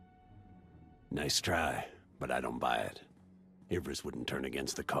 Nice try, but I don't buy it. Ivris wouldn't turn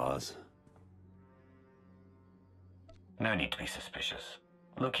against the cause. No need to be suspicious.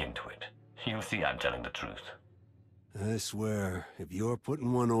 Look into it. You'll see I'm telling the truth. I swear, if you're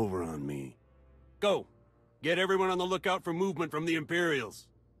putting one over on me... Go! Get everyone on the lookout for movement from the Imperials.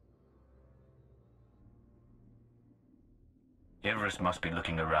 Ivris must be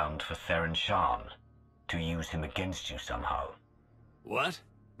looking around for Theron Shan, to use him against you somehow. What?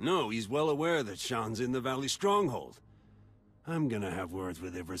 No, he's well aware that Shan's in the Valley Stronghold. I'm gonna have words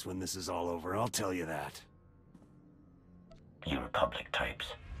with Ivers when this is all over, I'll tell you that. You Republic types.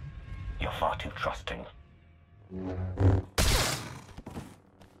 You're far too trusting.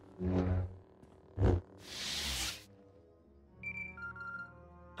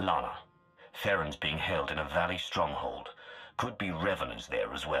 Lana, Farron's being held in a valley stronghold. Could be revenants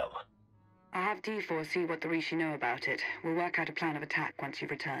there as well. I'll have D4 see what the Rishi know about it. We'll work out a plan of attack once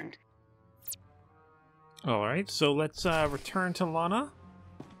you've returned. Alright, so let's return to Lana.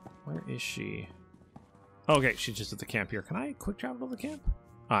 Where is she? Okay, she's just at the camp here. Can I quick travel to the camp?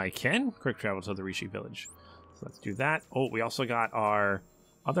 I can quick travel to the Rishi village. So let's do that. Oh, we also got our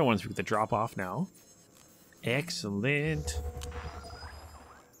other ones we get to drop off now. Excellent.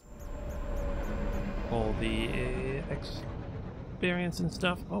 All the experience and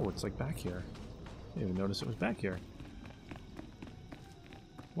stuff. Oh, it's like back here. I didn't even notice it was back here.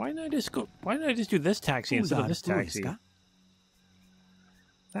 Why didn't I just go? Why didn't I just do this taxi instead of this taxi?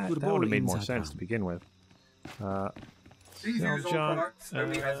 That would have made more sense to begin with. Sell junk.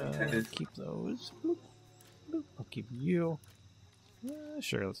 Keep those. Boop, boop. I'll keep you.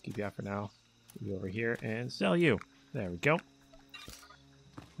 Sure, let's keep you out for now. Put you over here and sell you. There we go.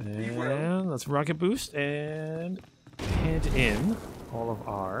 And let's rocket boost and hand in all of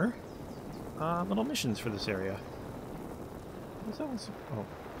our little missions for this area. What's that one? Oh.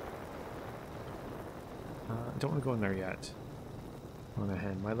 Don't want to go in there yet. I want to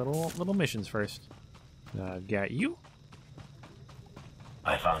hand my little missions first. I've got you.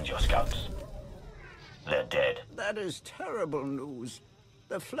 I found your scouts. They're dead. That is terrible news.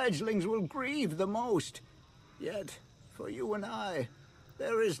 The fledglings will grieve the most. Yet, for you and I,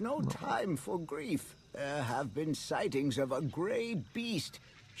 there is no time for grief. There have been sightings of a gray beast,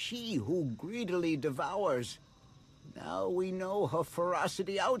 she who greedily devours. Now we know her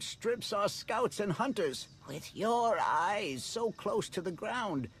ferocity outstrips our scouts and hunters. With your eyes so close to the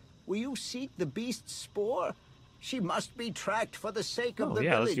ground, will you seek the beast's spoor? She must be tracked for the sake of the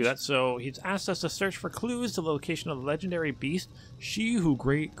village. Let's do that. So he's asked us to search for clues to the location of the legendary beast, she who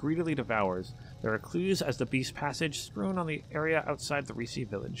greedily devours. There are clues as the beast passage strewn on the area outside the Rishi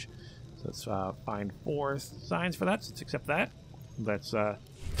village. So let's find 4 signs for that. So let's accept that. Let's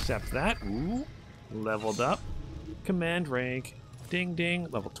accept that. Ooh, leveled up. Command rank. Ding ding.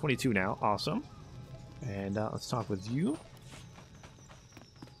 Level 22 now. Awesome. And let's talk with you.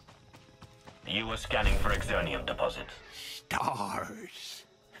 You were scanning for Exernium deposits. Stars.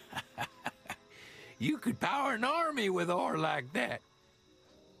 You could power an army with ore like that.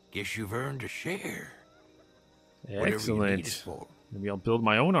 Guess you've earned a share. Excellent. Maybe I'll build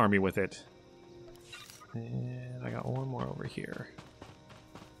my own army with it. And I got one more over here.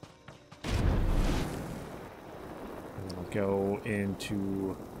 And I'll go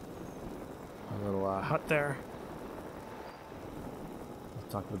into a little hut there.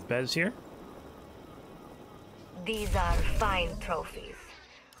 Let's talk with Bez here. These are fine trophies.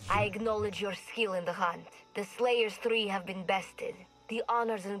 I acknowledge your skill in the hunt. The Slayers 3 have been bested. The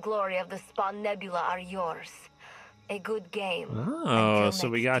honors and glory of the Spawn Nebula are yours. A good game. Oh, so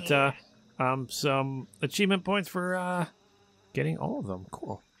we got some achievement points for getting all of them.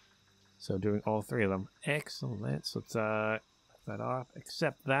 Cool. So doing all 3 of them. Excellent. So let's knock that off.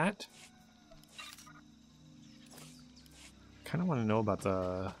 Accept that. Kind of want to know about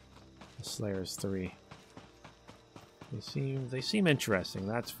the Slayers 3. They seem interesting,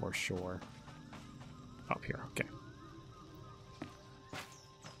 that's for sure. Up here, okay.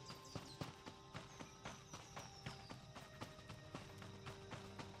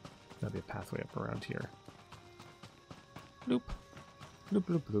 There'll be a pathway up around here. Bloop. Bloop,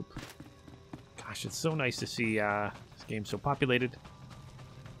 bloop, bloop. Gosh, it's so nice to see this game so populated.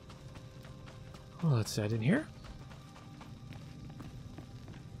 Well, let's head in here.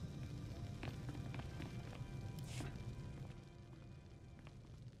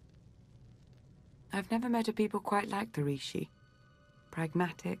 I've never met a people quite like the Rishi.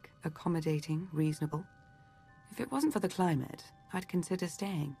 Pragmatic, accommodating, reasonable. If it wasn't for the climate, I'd consider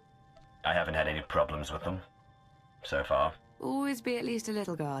staying. I haven't had any problems with them. So far. Always be at least a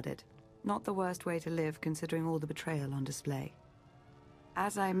little guarded. Not the worst way to live, considering all the betrayal on display.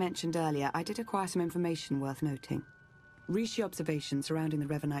 As I mentioned earlier, I did acquire some information worth noting. Rishi observations surrounding the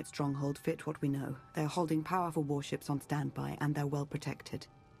Revanite stronghold fit what we know. They're holding powerful warships on standby, and they're well protected.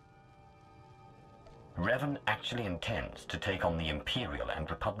 Revan actually intends to take on the Imperial and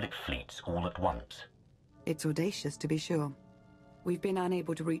Republic fleets all at once. It's audacious, to be sure. We've been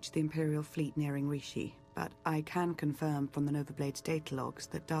unable to reach the Imperial fleet nearing Rishi, but I can confirm from the Novablade's data logs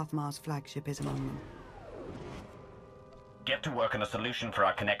that Darth Mar's flagship is among them. Get to work on a solution for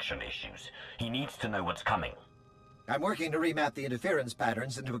our connection issues. He needs to know what's coming. I'm working to remap the interference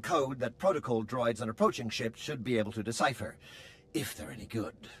patterns into a code that protocol droids on approaching ships should be able to decipher, if they're any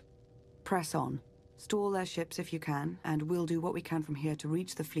good. Press on. Stall their ships if you can, and we'll do what we can from here to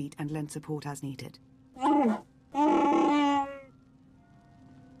reach the fleet and lend support as needed.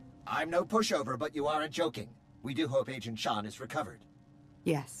 I'm no pushover, but you aren't joking. We do hope Agent Shan is recovered.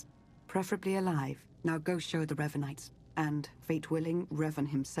 Yes, preferably alive. Now go show the Revenites, and, fate willing, Revan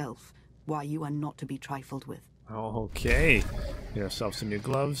himself, why you are not to be trifled with. Okay. Get ourselves some new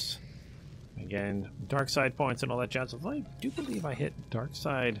gloves. Again, dark side points and all that jazz. I do believe I hit dark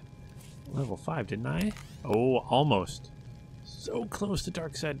side level 5, didn't I? Oh, almost. So close to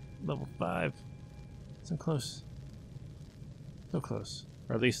dark side level 5. So close. So close.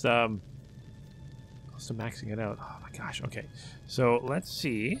 Or at least, close to maxing it out. Oh my gosh, okay. So, let's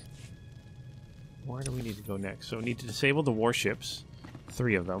see. Where do we need to go next? So, we need to disable the warships.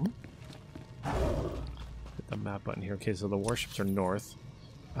 3 of them. Hit the map button here. Okay, so the warships are north.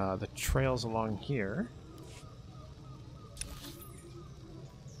 The trail's along here.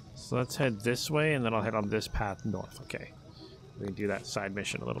 So let's head this way, and then I'll head on this path north. Okay. We can do that side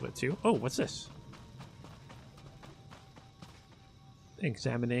mission a little bit too. Oh, what's this?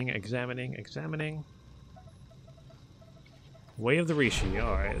 Examining, examining, examining. Way of the Rishi.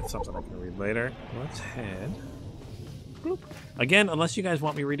 Alright, it's something I can read later. Let's head. Bloop. Again, unless you guys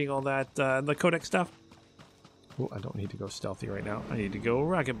want me reading all that, the codex stuff. Oh, I don't need to go stealthy right now. I need to go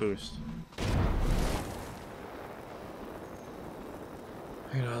rocket boost.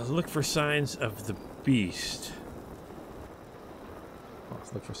 Look for signs of the beast.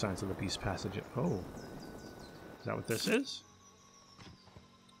 Let's look for signs of the beast passage. Oh. Is that what this is?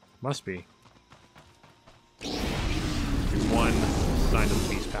 Must be. One sign of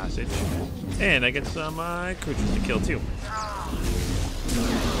the beast passage. And I get some creatures to kill too.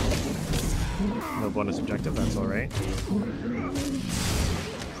 No bonus objective, that's alright.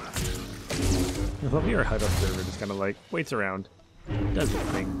 I love your HUD observer just kind of like waits around. Does its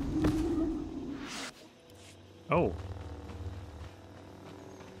thing. Oh.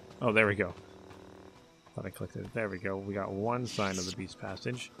 Oh, there we go. Thought I clicked it. There we go. We got one sign of the beast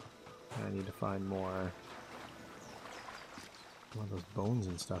passage. I need to find more. One of those bones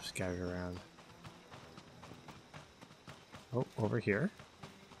and stuff scattered around. Oh, over here.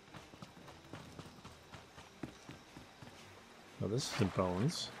 Oh, this is the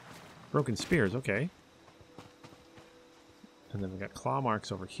bones. Broken spears, okay. And then we got claw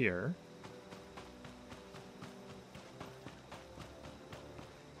marks over here.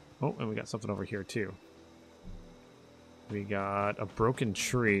 Oh, and we got something over here too. We got a broken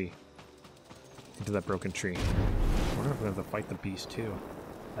tree. Into that broken tree. I wonder if we have to fight the beast too.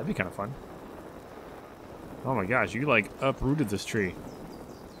 That'd be kind of fun. Oh my gosh, you like uprooted this tree.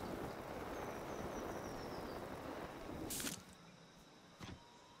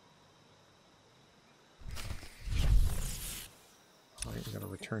 Alright, we gotta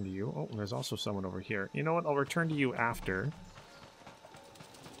return to you. Oh, there's also someone over here. You know what? I'll return to you after.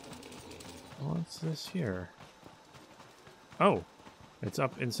 What's this here? Oh, it's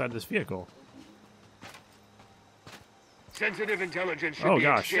up inside this vehicle. Sensitive intelligence should oh be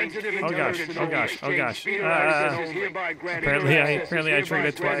gosh! sensitive Oh gosh! intelligence Oh gosh! Oh gosh! Apparently I triggered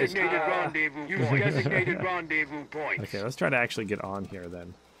it twice. Designated rendezvous points. Okay, let's try to actually get on here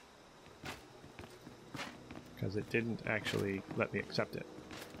then, because it didn't actually let me accept it.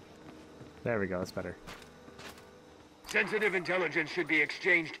 There we go. That's better. Sensitive intelligence should be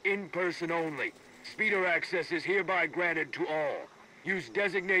exchanged in person only. Speeder access is hereby granted to all. Use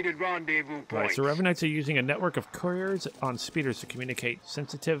designated rendezvous points. Right, so Revenites are using a network of couriers on speeders to communicate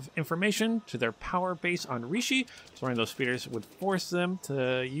sensitive information to their power base on Rishi. Destroying those speeders would force them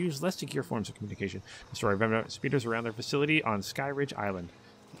to use less secure forms of communication. Destroy Revenant speeders around their facility on Skyridge Island.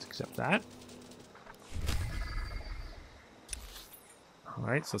 Let's accept that.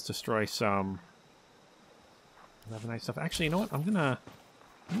 Alright, so let's destroy some Revenite stuff. Actually, you know what? I'm gonna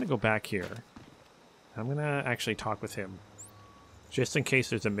go back here. I'm gonna actually talk with him. Just in case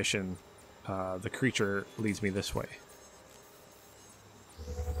there's a mission, the creature leads me this way.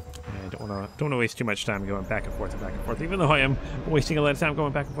 And I don't want to waste too much time going back and forth, even though I am wasting a lot of time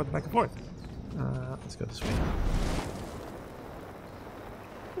going back and forth, back and forth. Let's go this way.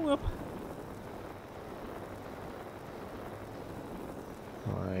 Whoop.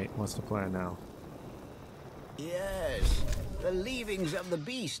 Alright, what's the plan now? Yes, the leavings of the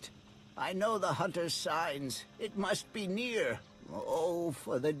beast. I know the hunter's signs. It must be near. Oh,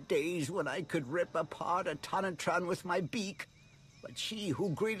 for the days when I could rip apart a Tonatron with my beak. But she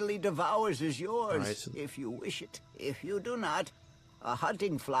who greedily devours is yours, right, so if you wish it. If you do not, a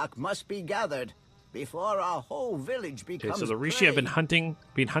hunting flock must be gathered. before our whole village becomes Okay, so the Rishi have been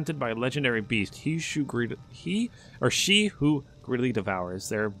being hunted by a legendary beast. He or she who greedily devours.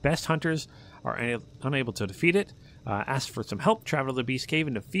 Their best hunters are unable to defeat it. Ask for some help. Travel to the beast cave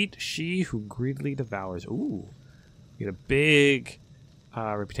and defeat she who greedily devours. Ooh, get a big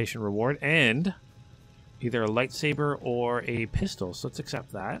reputation reward and either a lightsaber or a pistol. So let's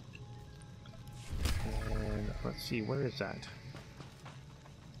accept that. And let's see, where is that?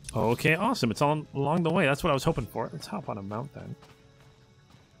 Okay, awesome. It's all along the way. That's what I was hoping for. Let's hop on a mount then.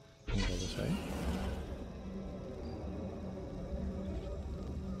 Go this way.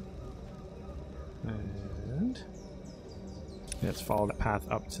 And let's follow the path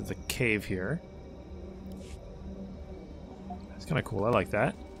up to the cave here. That's kind of cool. I like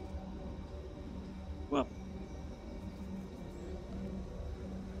that. Well,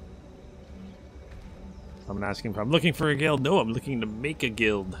 I'm asking if I'm looking for a guild. No, I'm looking to make a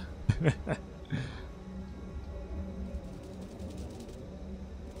guild.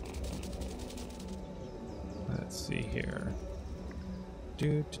 Let's see here.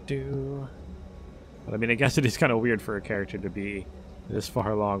 But I mean, I guess it is kind of weird for a character to be this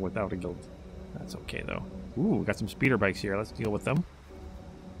far along without a guild. That's okay, though. Ooh, we got some speeder bikes here. Let's deal with them.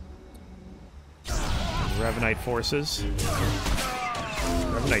 Revenite forces.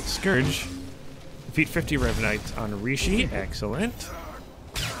 Revenite Scourge. Defeat 50 Revenites on Rishi. Excellent.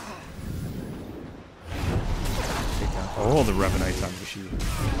 Take down all the Revenites on Rishi.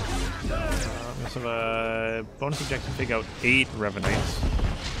 We also have a bonus objective to take out 8 Revenites.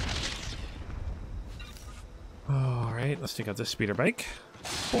 Alright, let's take out this speeder bike.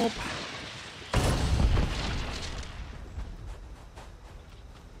 Boop.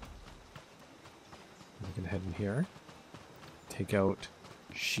 We can head in here. Take out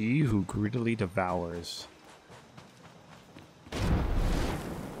she who greedily devours.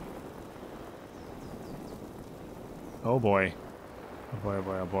 Oh boy. Oh boy, oh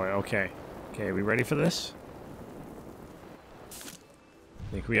boy, oh boy. Okay. Okay, are we ready for this? I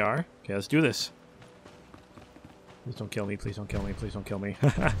think we are. Okay, let's do this. Please don't kill me, please don't kill me, please don't kill me.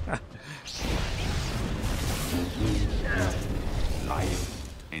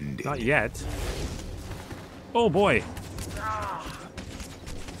 Life ended. Not yet. Oh boy.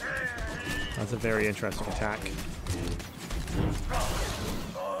 That's a very interesting attack.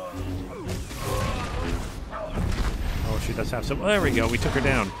 Oh, she does have some. Oh, there we go. We took her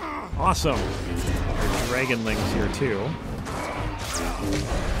down. Awesome. There's dragonlings here too.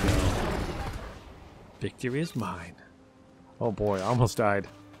 Victory is mine. Oh boy, I almost died.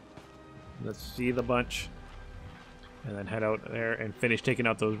 Let's see the bunch. And then head out there and finish taking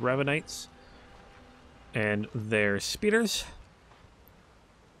out those Revenites. And their speeders.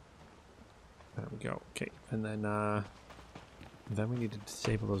 There we go. Okay, and then we need to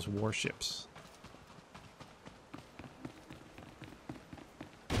disable those warships.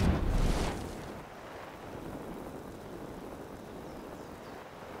 There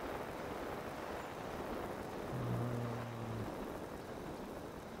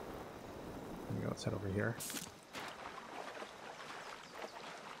we go. Let's head over here.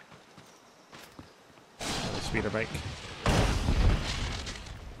 Speeder bike.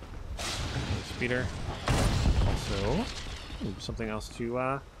 Speeder. Also, something else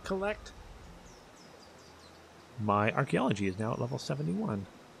to collect. My archaeology is now at level 71.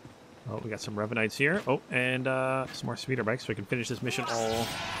 Oh, we got some Revenites here. Oh, and some more speeder bikes, so we can finish this mission all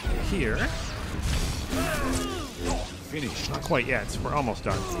here. Finished. Not quite yet. We're almost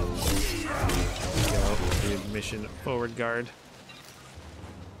done. There we go. The mission forward guard.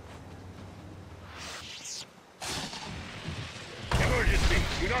 Emergency!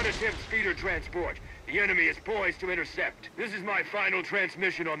 Do not attempt speeder transport. The enemy is poised to intercept. This is my final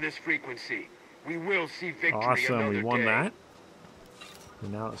transmission on this frequency. We will see victory Awesome, another we won day. that.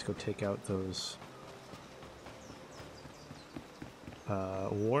 And now let's go take out those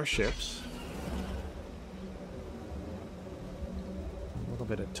warships. A little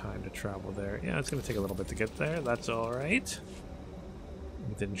bit of time to travel there. Yeah, it's going to take a little bit to get there. That's all right.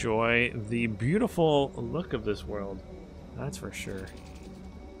 Let's enjoy the beautiful look of this world. That's for sure.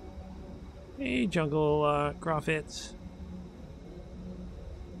 Hey, jungle Groffits.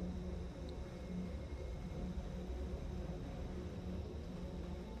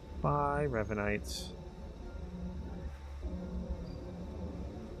 Bye, Revenites.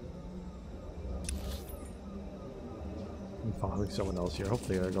 I'm following someone else here.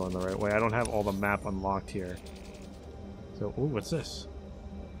 Hopefully they're going the right way. I don't have all the map unlocked here. So, ooh, what's this?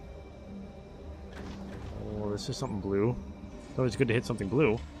 Oh, this is something blue. It's always good to hit something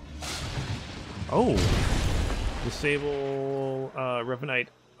blue. Oh! Disable Revenite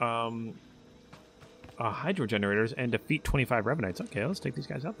hydro generators and defeat 25 Revenites. Okay, let's take these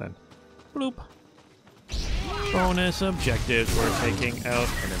guys out then. Bloop. Bonus objectives. We're taking out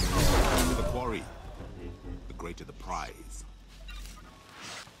enemies. To the quarry. The greater the prize.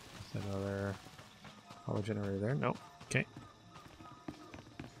 Another hollow generator there. Nope. Okay.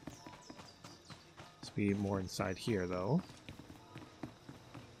 Let's be more inside here, though.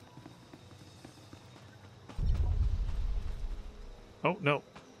 Oh, no.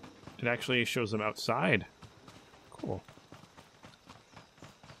 It actually shows them outside. Cool.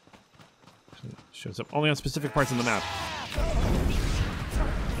 Actually, it shows up only on specific parts of the map.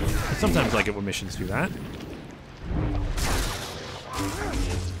 I sometimes like it when missions do that.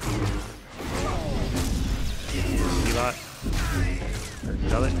 Lot.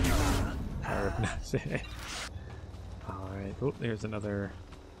 Alright. Oh, there's another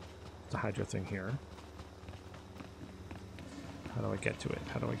Hydra thing here. How do I get to it?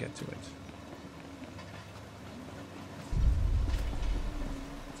 How do I get to it?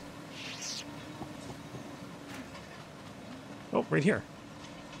 Oh, right here.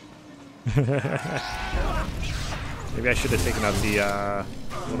 Maybe I should have taken out the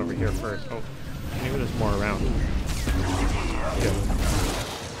one over here first. Oh, maybe there's more around. Yeah.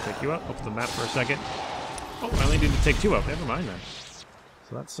 Take you up. Open the map for a second. Oh, I only need to take 2 up. Never mind then.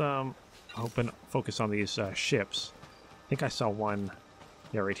 So let's focus on these ships. I think I saw one.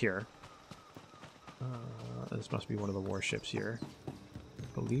 Yeah, right here. This must be one of the warships here. I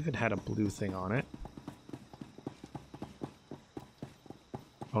believe it had a blue thing on it.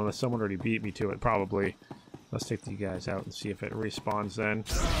 Oh, unless someone already beat me to it, probably. Let's take you guys out and see if it respawns then.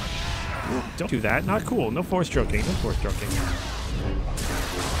 Ooh, don't do that. Not cool. No force choking. No force choking.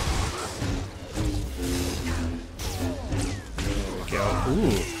 There we go.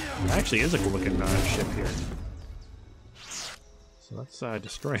 Ooh. That actually is a good looking ship here. So let's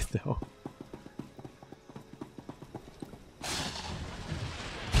destroy it though.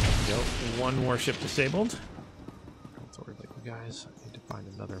 There we go. 1 warship disabled. Don't worry about you guys. I need to find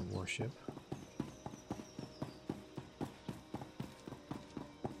another warship.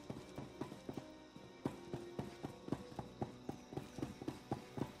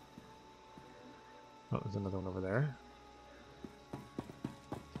 Oh, there's another one over there.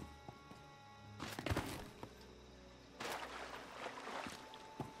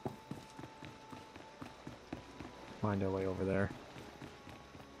 Find our way over there.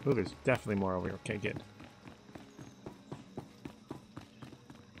 Oh, there's definitely more over here. Okay, good.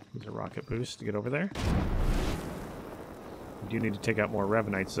 There's a rocket boost to get over there. We do need to take out more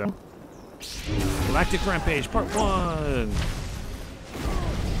Revenites, though. Galactic Rampage, Part 1!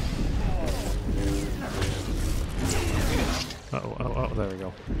 Oh, there we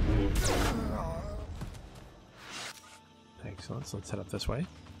go. Excellent, so let's head up this way.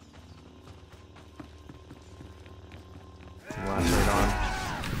 Last right on.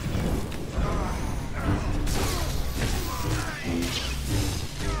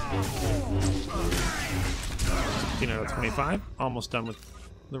 16 out of 25. Almost done with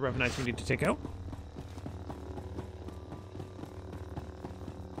the Revenites we need to take out.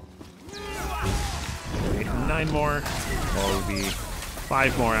 Wait, 9 more. Well, it'll be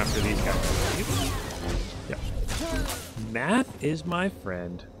 5 more after these guys. Yep. Math is my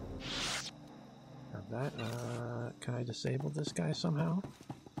friend. Have that. Can I disable this guy somehow?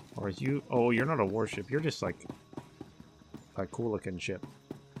 Or is you? Oh, you're not a warship. You're just like a cool looking ship.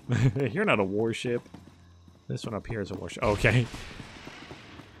 You're not a warship. This one up here is a warship. Okay.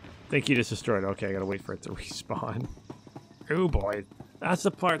 Think you just destroyed it. Okay, I gotta wait for it to respawn. Oh boy. That's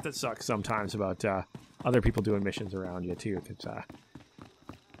the part that sucks sometimes about other people doing missions around you too.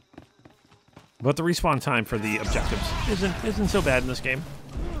 But the respawn time for the objectives isn't so bad in this game.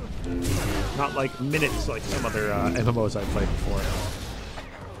 Not like minutes like some other MMOs I've played before.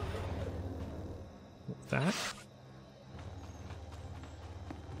 With that.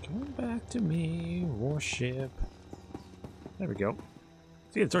 Come back to me, warship. There we go.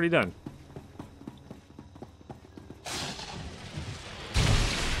 See, it's already done.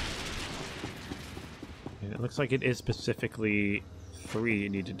 And it looks like it is specifically 3 you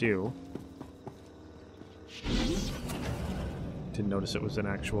need to do. Didn't notice it was an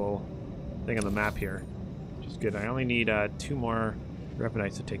actual thing on the map here, which is good. I only need 2 more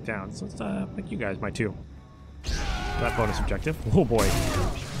Revenites to take down, so let's make you guys my 2. That bonus objective. Oh boy,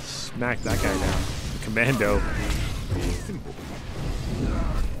 smack that guy down. Commando.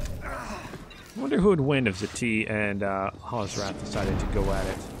 I wonder who would win if Zati and Hollis Wrath decided to go at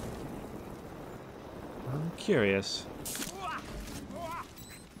it. I'm curious.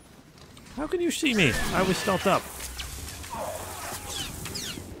 How can you see me? I was stealthed up.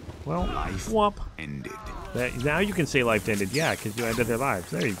 Well, Life whoop. ended. Now you can say life ended, yeah, because you ended their lives.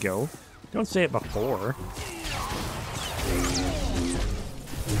 There you go. Don't say it before.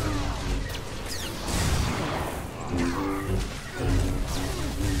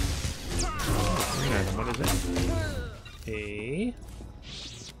 What is it? A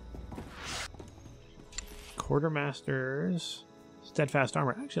Quartermaster's steadfast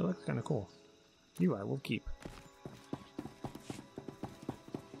armor. Actually, it looks kind of cool. You I will keep.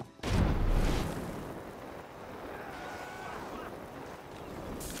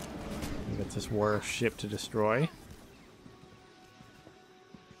 Get this warship to destroy.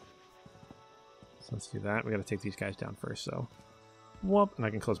 So let's do that. We got to take these guys down first, so. Whoop, and I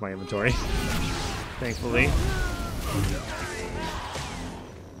can close my inventory. Thankfully. Oh.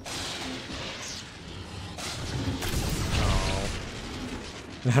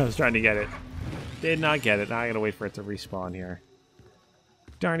 I was trying to get it. Did not get it. Now I gotta wait for it to respawn here.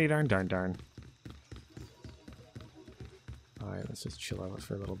 Darny darn darn darn. Alright, let's just chill out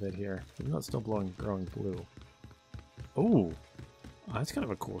for a little bit here. Even though it's still growing blue. Ooh. Oh, that's kind of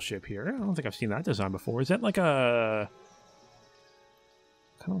a cool ship here. I don't think I've seen that design before. Is that like a...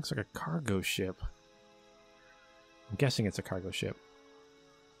 Kind of looks like a cargo ship. I'm guessing it's a cargo ship.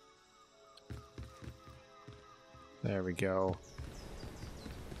 There we go.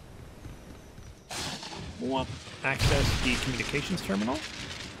 Whoop. Access the communications terminal.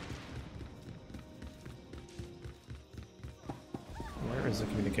 Where is the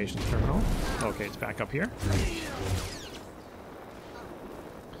communications terminal? Okay, it's back up here.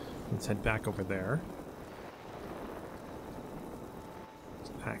 Let's head back over there.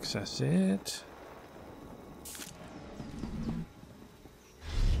 Let's access it.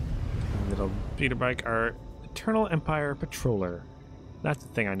 Little beater bike, our Eternal Empire Patroller. That's the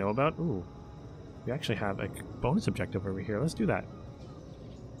thing I know about. Ooh. We actually have a bonus objective over here. Let's do that.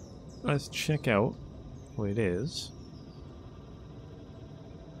 Let's check out what it is.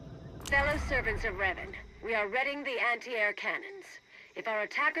 Fellow servants of Revan, we are readying the anti-air cannons. If our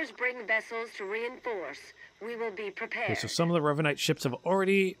attackers bring vessels to reinforce, we will be prepared. Okay, so some of the Revanite ships are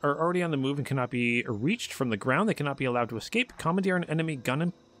already on the move and cannot be reached from the ground. They cannot be allowed to escape. Commandeer an enemy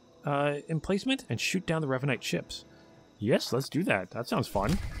gun emplacement and shoot down the Revanite ships. Yes, let's do that. That sounds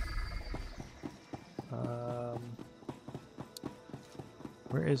fun.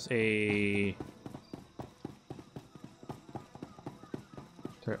 Where is a...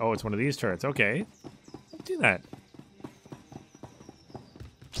 Oh, it's one of these turrets. Okay. Let's do that.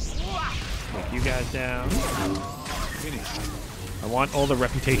 Take you guys down. I want all the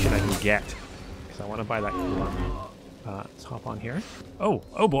reputation I can get. Because I want to buy that cool one. Let's hop on here. Oh!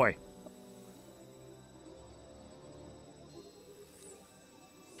 Oh boy!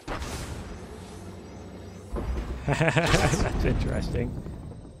 That's interesting.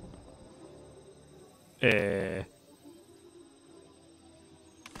 Okay,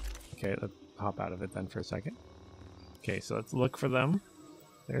 let's hop out of it then for a second. Okay, so let's look for them.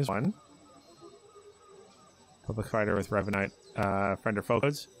 There's one. Public fighter with Revanite friend or foe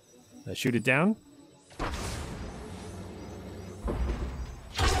codes. Let's shoot it down.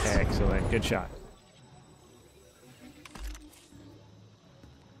 Excellent, good shot.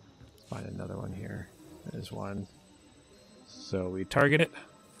 Let's find another one here. There's one. So we target it,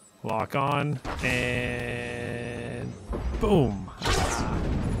 lock on, and boom!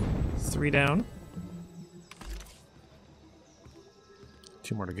 3 down.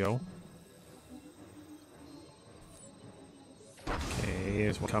 2 more to go. Okay,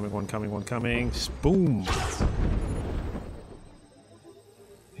 there's one coming, one coming, one coming. Boom!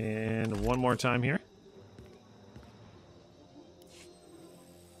 And one more time here.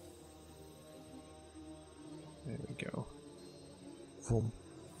 There we go. Boom.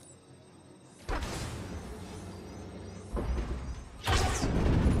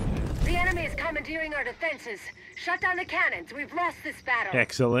 The enemy is commandeering our defenses. Shut down the cannons. We've lost this battle.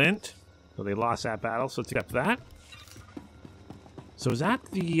 Excellent. So they lost that battle, so let's get that. So is that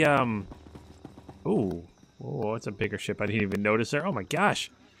the, Ooh. Oh, it's a bigger ship. I didn't even notice there. Oh my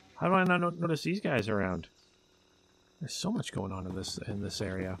gosh. How do I not notice these guys around? There's so much going on in this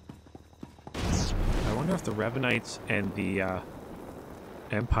area. I wonder if the Revanites and the,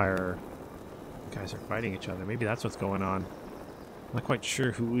 Empire guys are fighting each other. Maybe that's what's going on. I'm not quite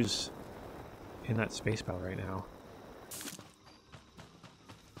sure who's in that space battle right now.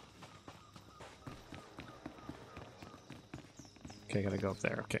 Okay, gotta go up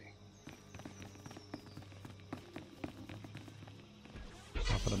there. Okay.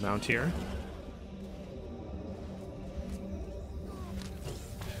 Top of the mount here.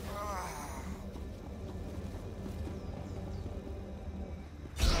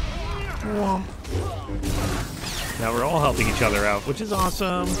 helping each other out, which is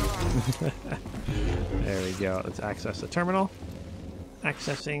awesome. There we go. Let's access the terminal.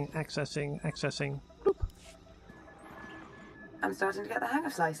 Accessing. Boop. I'm starting to get the hang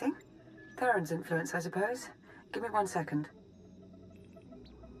of slicing. Theron's influence, I suppose. Give me 1 second.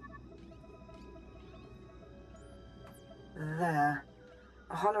 There.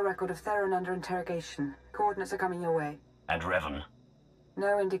 A hollow record of Theron under interrogation. Coordinates are coming your way. And Revan?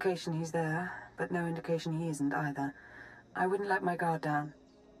 No indication he's there, but no indication he isn't either. I wouldn't let my guard down.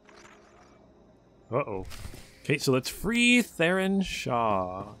 Uh-oh. Okay, so let's free Theron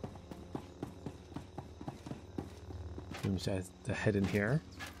Shaw. I'm just have to head in here.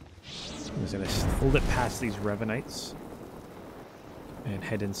 I'm just gonna hold it past these Revanites and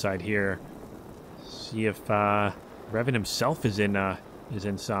head inside here. See if Revan himself is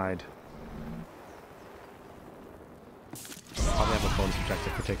inside. Probably have a bonus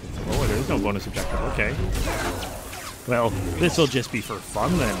objective for taking the lower. There is no bonus objective. Okay. Well, this will just be for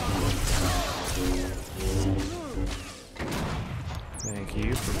fun then. Thank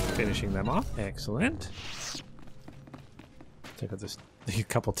you for finishing them off. Excellent. Take out this a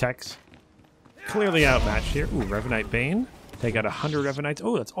couple techs. Clearly outmatched here. Ooh, Revanite Bane. Take out 100 Revanites.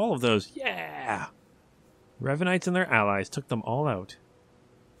 Oh, that's all of those. Yeah! Revanites and their allies. Took them all out.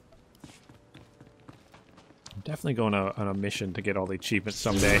 I'm definitely going on a mission to get all the achievements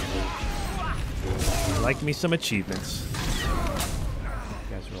someday. I like me some achievements.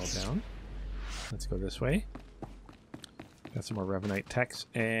 You guys are all down. Let's go this way. Got some more Revanite techs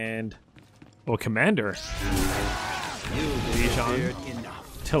and... Oh, Commander. Legion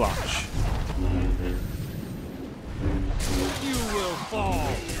Tillage. You will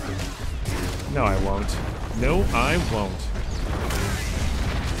fall. No, I won't. No, I won't.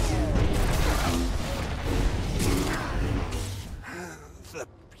 The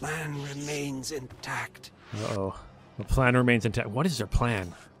plan remains intact. Uh-oh. The plan remains intact. What is their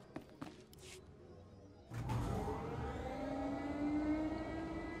plan?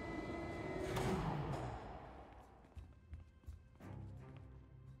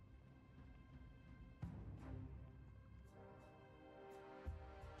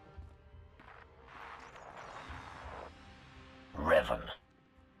 Revan.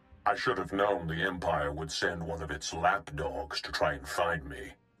 I should have known the Empire would send one of its lapdogs to try and find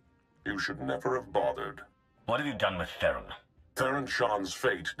me. You should never have bothered. What have you done with Theron? Theron Shan's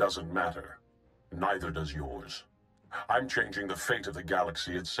fate doesn't matter. Neither does yours. I'm changing the fate of the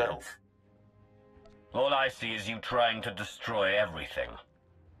galaxy itself. All I see is you trying to destroy everything.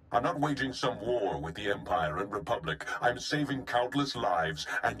 I'm not waging some war with the Empire and Republic. I'm saving countless lives,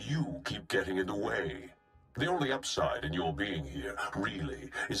 and you keep getting in the way. The only upside in your being here, really,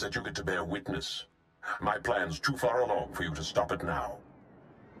 is that you get to bear witness. My plan's too far along for you to stop it now.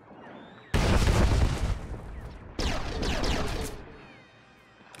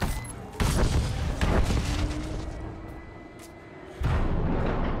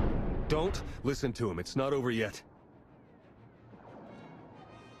 Don't listen to him. It's not over yet.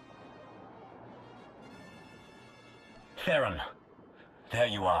 Theron, there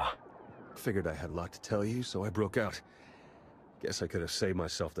you are. Figured I had a lot to tell you, so I broke out. Guess I could have saved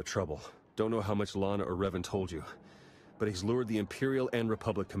myself the trouble. Don't know how much Lana or Revan told you, but he's lured the Imperial and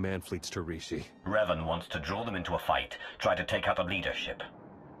Republic command fleets to Rishi. Revan wants to draw them into a fight, try to take out the leadership.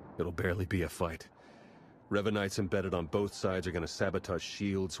 It'll barely be a fight. Revanites embedded on both sides are gonna sabotage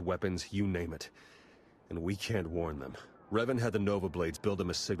shields, weapons, you name it. And we can't warn them. Revan had the Nova Blades build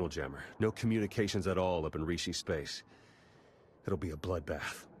him a signal jammer. No communications at all up in Rishi space. It'll be a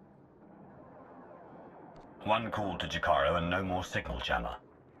bloodbath. One call to Jakaro and no more signal jammer.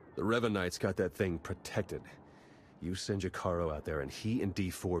 The Revanites got that thing protected. You send Jakaro out there and he and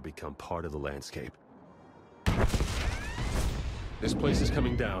D4 become part of the landscape. This place is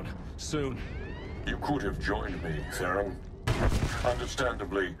coming down. Soon. You could have joined me, Theron.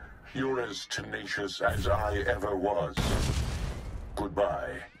 Understandably, you're as tenacious as I ever was.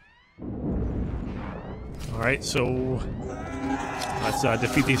 Goodbye. Alright, so... let's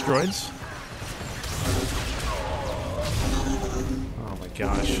defeat these droids. Oh my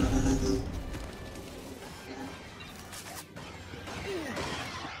gosh.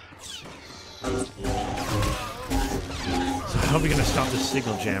 So how are we going to stop the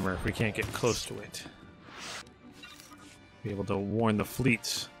signal jammer if we can't get close to it? Be able to warn the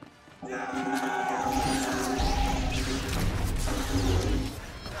fleets.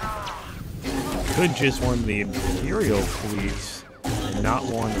 Could just warn the Imperial fleets and not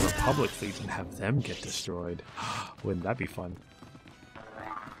warn the Republic fleets and have them get destroyed. Wouldn't that be fun?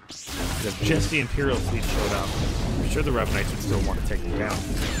 If just the Imperial fleet showed up, I'm sure the Revanites would still want to take them down.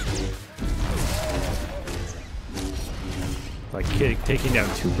 Like taking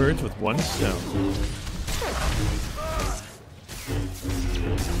down 2 birds with 1 stone.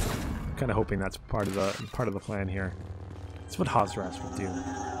 I'm kind of hoping that's part of the plan here. That's what Hazaras would do.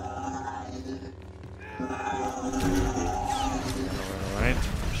 Alright.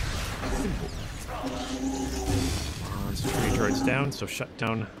 So 3 droids down, so shut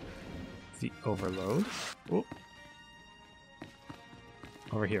down the overload. Oh.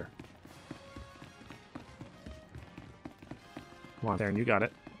 Over here. Come on, Theron, you got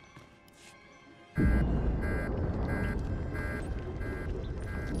it.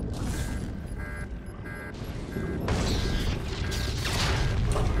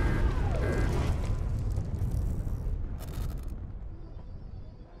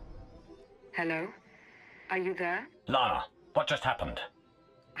 Hello? Are you there? Lana, what just happened?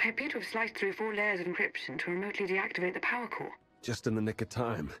 I appear to have sliced through 4 layers of encryption to remotely deactivate the power core. Just in the nick of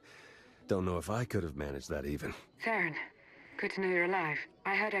time. Don't know if I could have managed that even. Theron, good to know you're alive.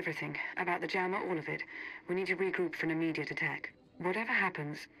 I heard everything. About the jammer, all of it. We need to regroup for an immediate attack. Whatever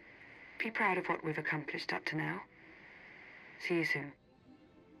happens, be proud of what we've accomplished up to now. See you soon.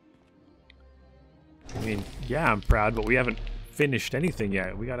 I mean, yeah, I'm proud, but we haven't finished anything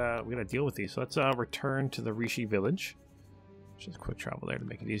yet. We gotta deal with these. So let's return to the Rishi village. Just quick travel there to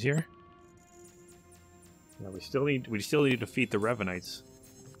make it easier. Now we still need to defeat the Revenites.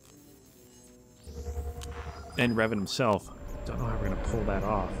 And Revan himself. Don't know how we're gonna pull that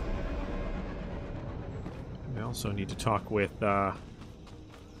off. We also need to talk with their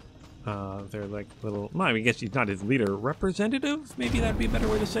like little, well, I guess he's not his leader, representative? Maybe that'd be a better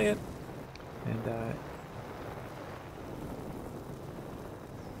way to say it. And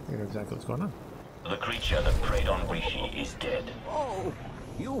I know exactly what's going on. The creature that preyed on Rishi is dead. Oh,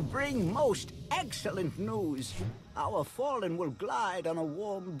 you bring most excellent news. Our fallen will glide on a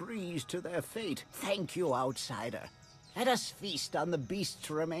warm breeze to their fate. Thank you, outsider. Let us feast on the beast's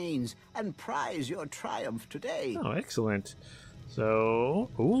remains and prize your triumph today. Oh, excellent. So,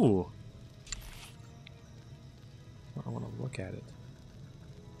 ooh. I want to look at it.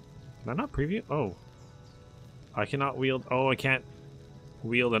 Can I not preview? Oh. I cannot wield... Oh, I can't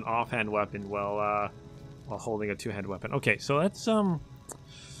wield an offhand weapon while holding a two-hand weapon. Okay, so let's, well,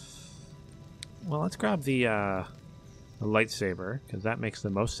 let's grab the lightsaber, because that makes the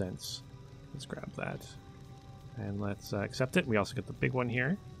most sense. Let's grab that. And let's accept it. We also get the big one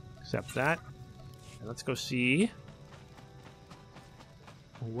here. Accept that. And let's go see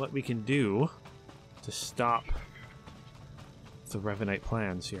what we can do to stop the Revenite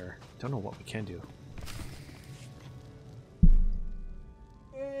plans here. Don't know what we can do.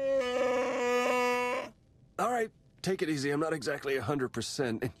 All right, take it easy. I'm not exactly 100%,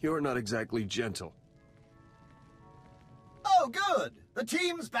 and you're not exactly gentle. Oh, good! The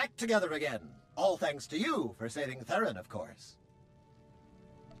team's back together again. All thanks to you for saving Theron, of course.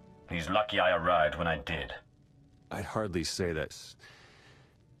 He's lucky I arrived when I did. I'd hardly say this.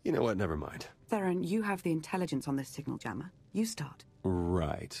 You know what? Never mind. Theron, you have the intelligence on this signal jammer. You start.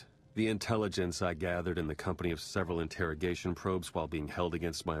 Right. The intelligence I gathered in the company of several interrogation probes while being held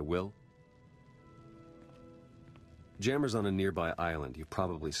against my will. Jammer's on a nearby island. You've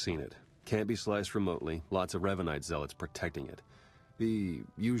probably seen it. Can't be sliced remotely. Lots of Revenite zealots protecting it. The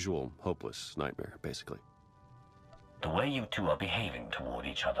usual hopeless nightmare, basically. The way you two are behaving toward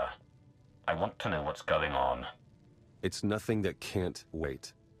each other. I want to know what's going on. It's nothing that can't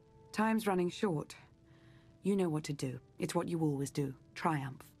wait. Time's running short. You know what to do. It's what you always do.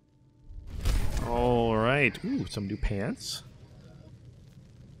 Triumph. All right. Ooh, some new pants.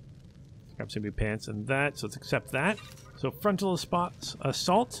 Grab some new pants and that. So let's accept that. So frontal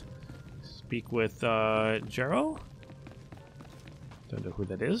assault. Speak with Jero. Don't know who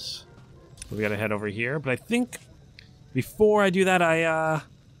that is. We gotta head over here. But I think before I do that, I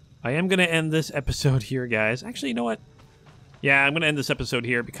am gonna end this episode here, guys. Actually, you know what? Yeah, I'm gonna end this episode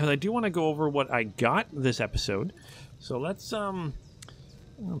here because I do want to go over what I got this episode. So let's I'm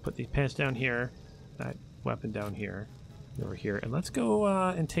gonna put these pants down here, that weapon down here, over here, and let's go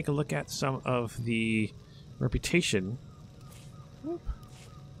and take a look at some of the reputation. Whoop.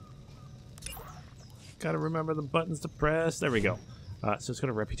 Gotta remember the buttons to press. There we go. So let's go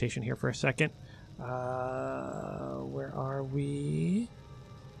to reputation here for a second. Where are we?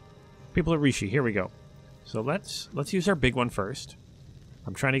 People of Rishi. Here we go. So let's use our big one first.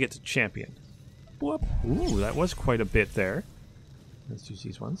 I'm trying to get to champion. Whoop. Ooh, that was quite a bit there. Let's use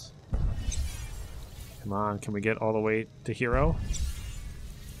these ones. Come on, can we get all the way to hero?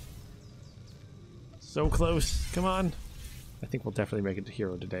 So close. Come on. I think we'll definitely make it to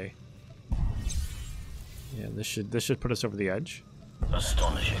hero today. Yeah, this should put us over the edge.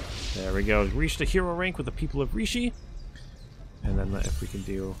 Astonishing. There we go. Reached the hero rank with the people of Rishi. on if we can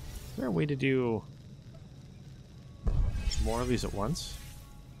do... Is there a way to do more of these at once?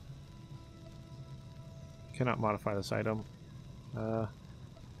 Cannot modify this item. Don't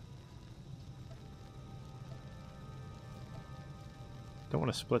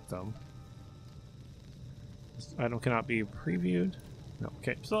want to split them. This item cannot be previewed. No,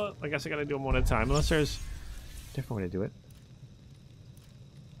 okay. So I guess I gotta do them one at a time, unless there's a different way to do it.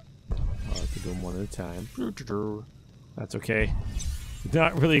 I like to do them one at a time. That's okay.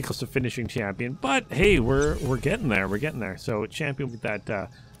 Not really close to finishing champion, but hey, we're getting there. We're getting there. So champion with that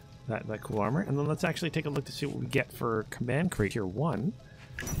that cool armor, and then let's actually take a look to see what we get for command crate tier 1.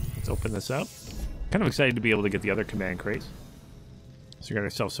 Let's open this up. Kind of excited to be able to get the other command crates. So we got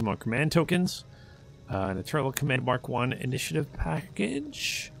ourselves some more command tokens, an Eternal Command Mark 1 initiative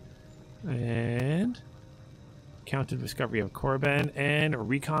package, and counted discovery of Korriban and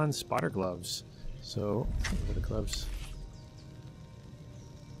recon spotter gloves. So what are the gloves?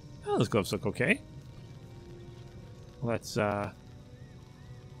 Oh, those gloves look okay. Let's I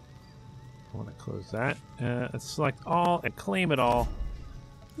want to close that. Let's select all and claim it all.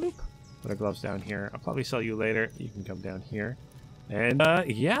 Boop. Put our gloves down here. I'll probably sell you later. You can come down here. And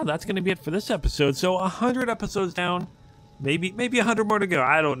yeah, that's going to be it for this episode. So 100 episodes down. Maybe 100 more to go.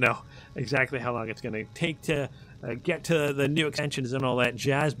 I don't know exactly how long it's going to take to get to the new extensions and all that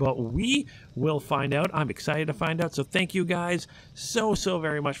jazz, but we will find out. I'm excited to find out. So thank you guys so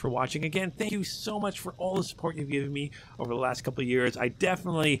very much for watching. Again, thank you so much for all the support you've given me over the last couple of years. I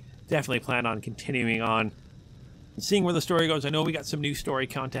definitely plan on continuing on, seeing where the story goes. I know we got some new story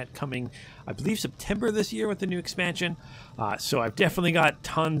content coming, I believe September this year with the new expansion. So I've definitely got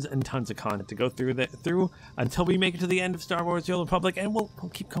tons and tons of content to go through until we make it to the end of Star Wars: The Old Republic, and we'll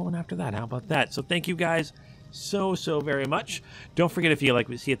keep going after that. How about that? So thank you guys so very much. Don't forget, if you like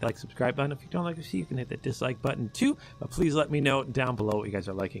what you see, hit the subscribe button. If you don't like what you see, you can hit the dislike button too. But please let me know down below what you guys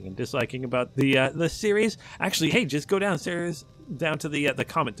are liking and disliking about the series. Actually, hey, just go downstairs, down to the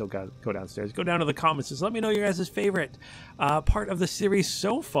comment. Don't go downstairs. Go down to the comments. Just let me know your guys' favorite part of the series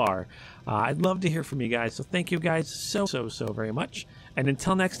so far. I'd love to hear from you guys. So thank you guys so very much. And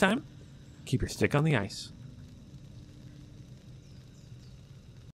until next time, keep your stick on the ice.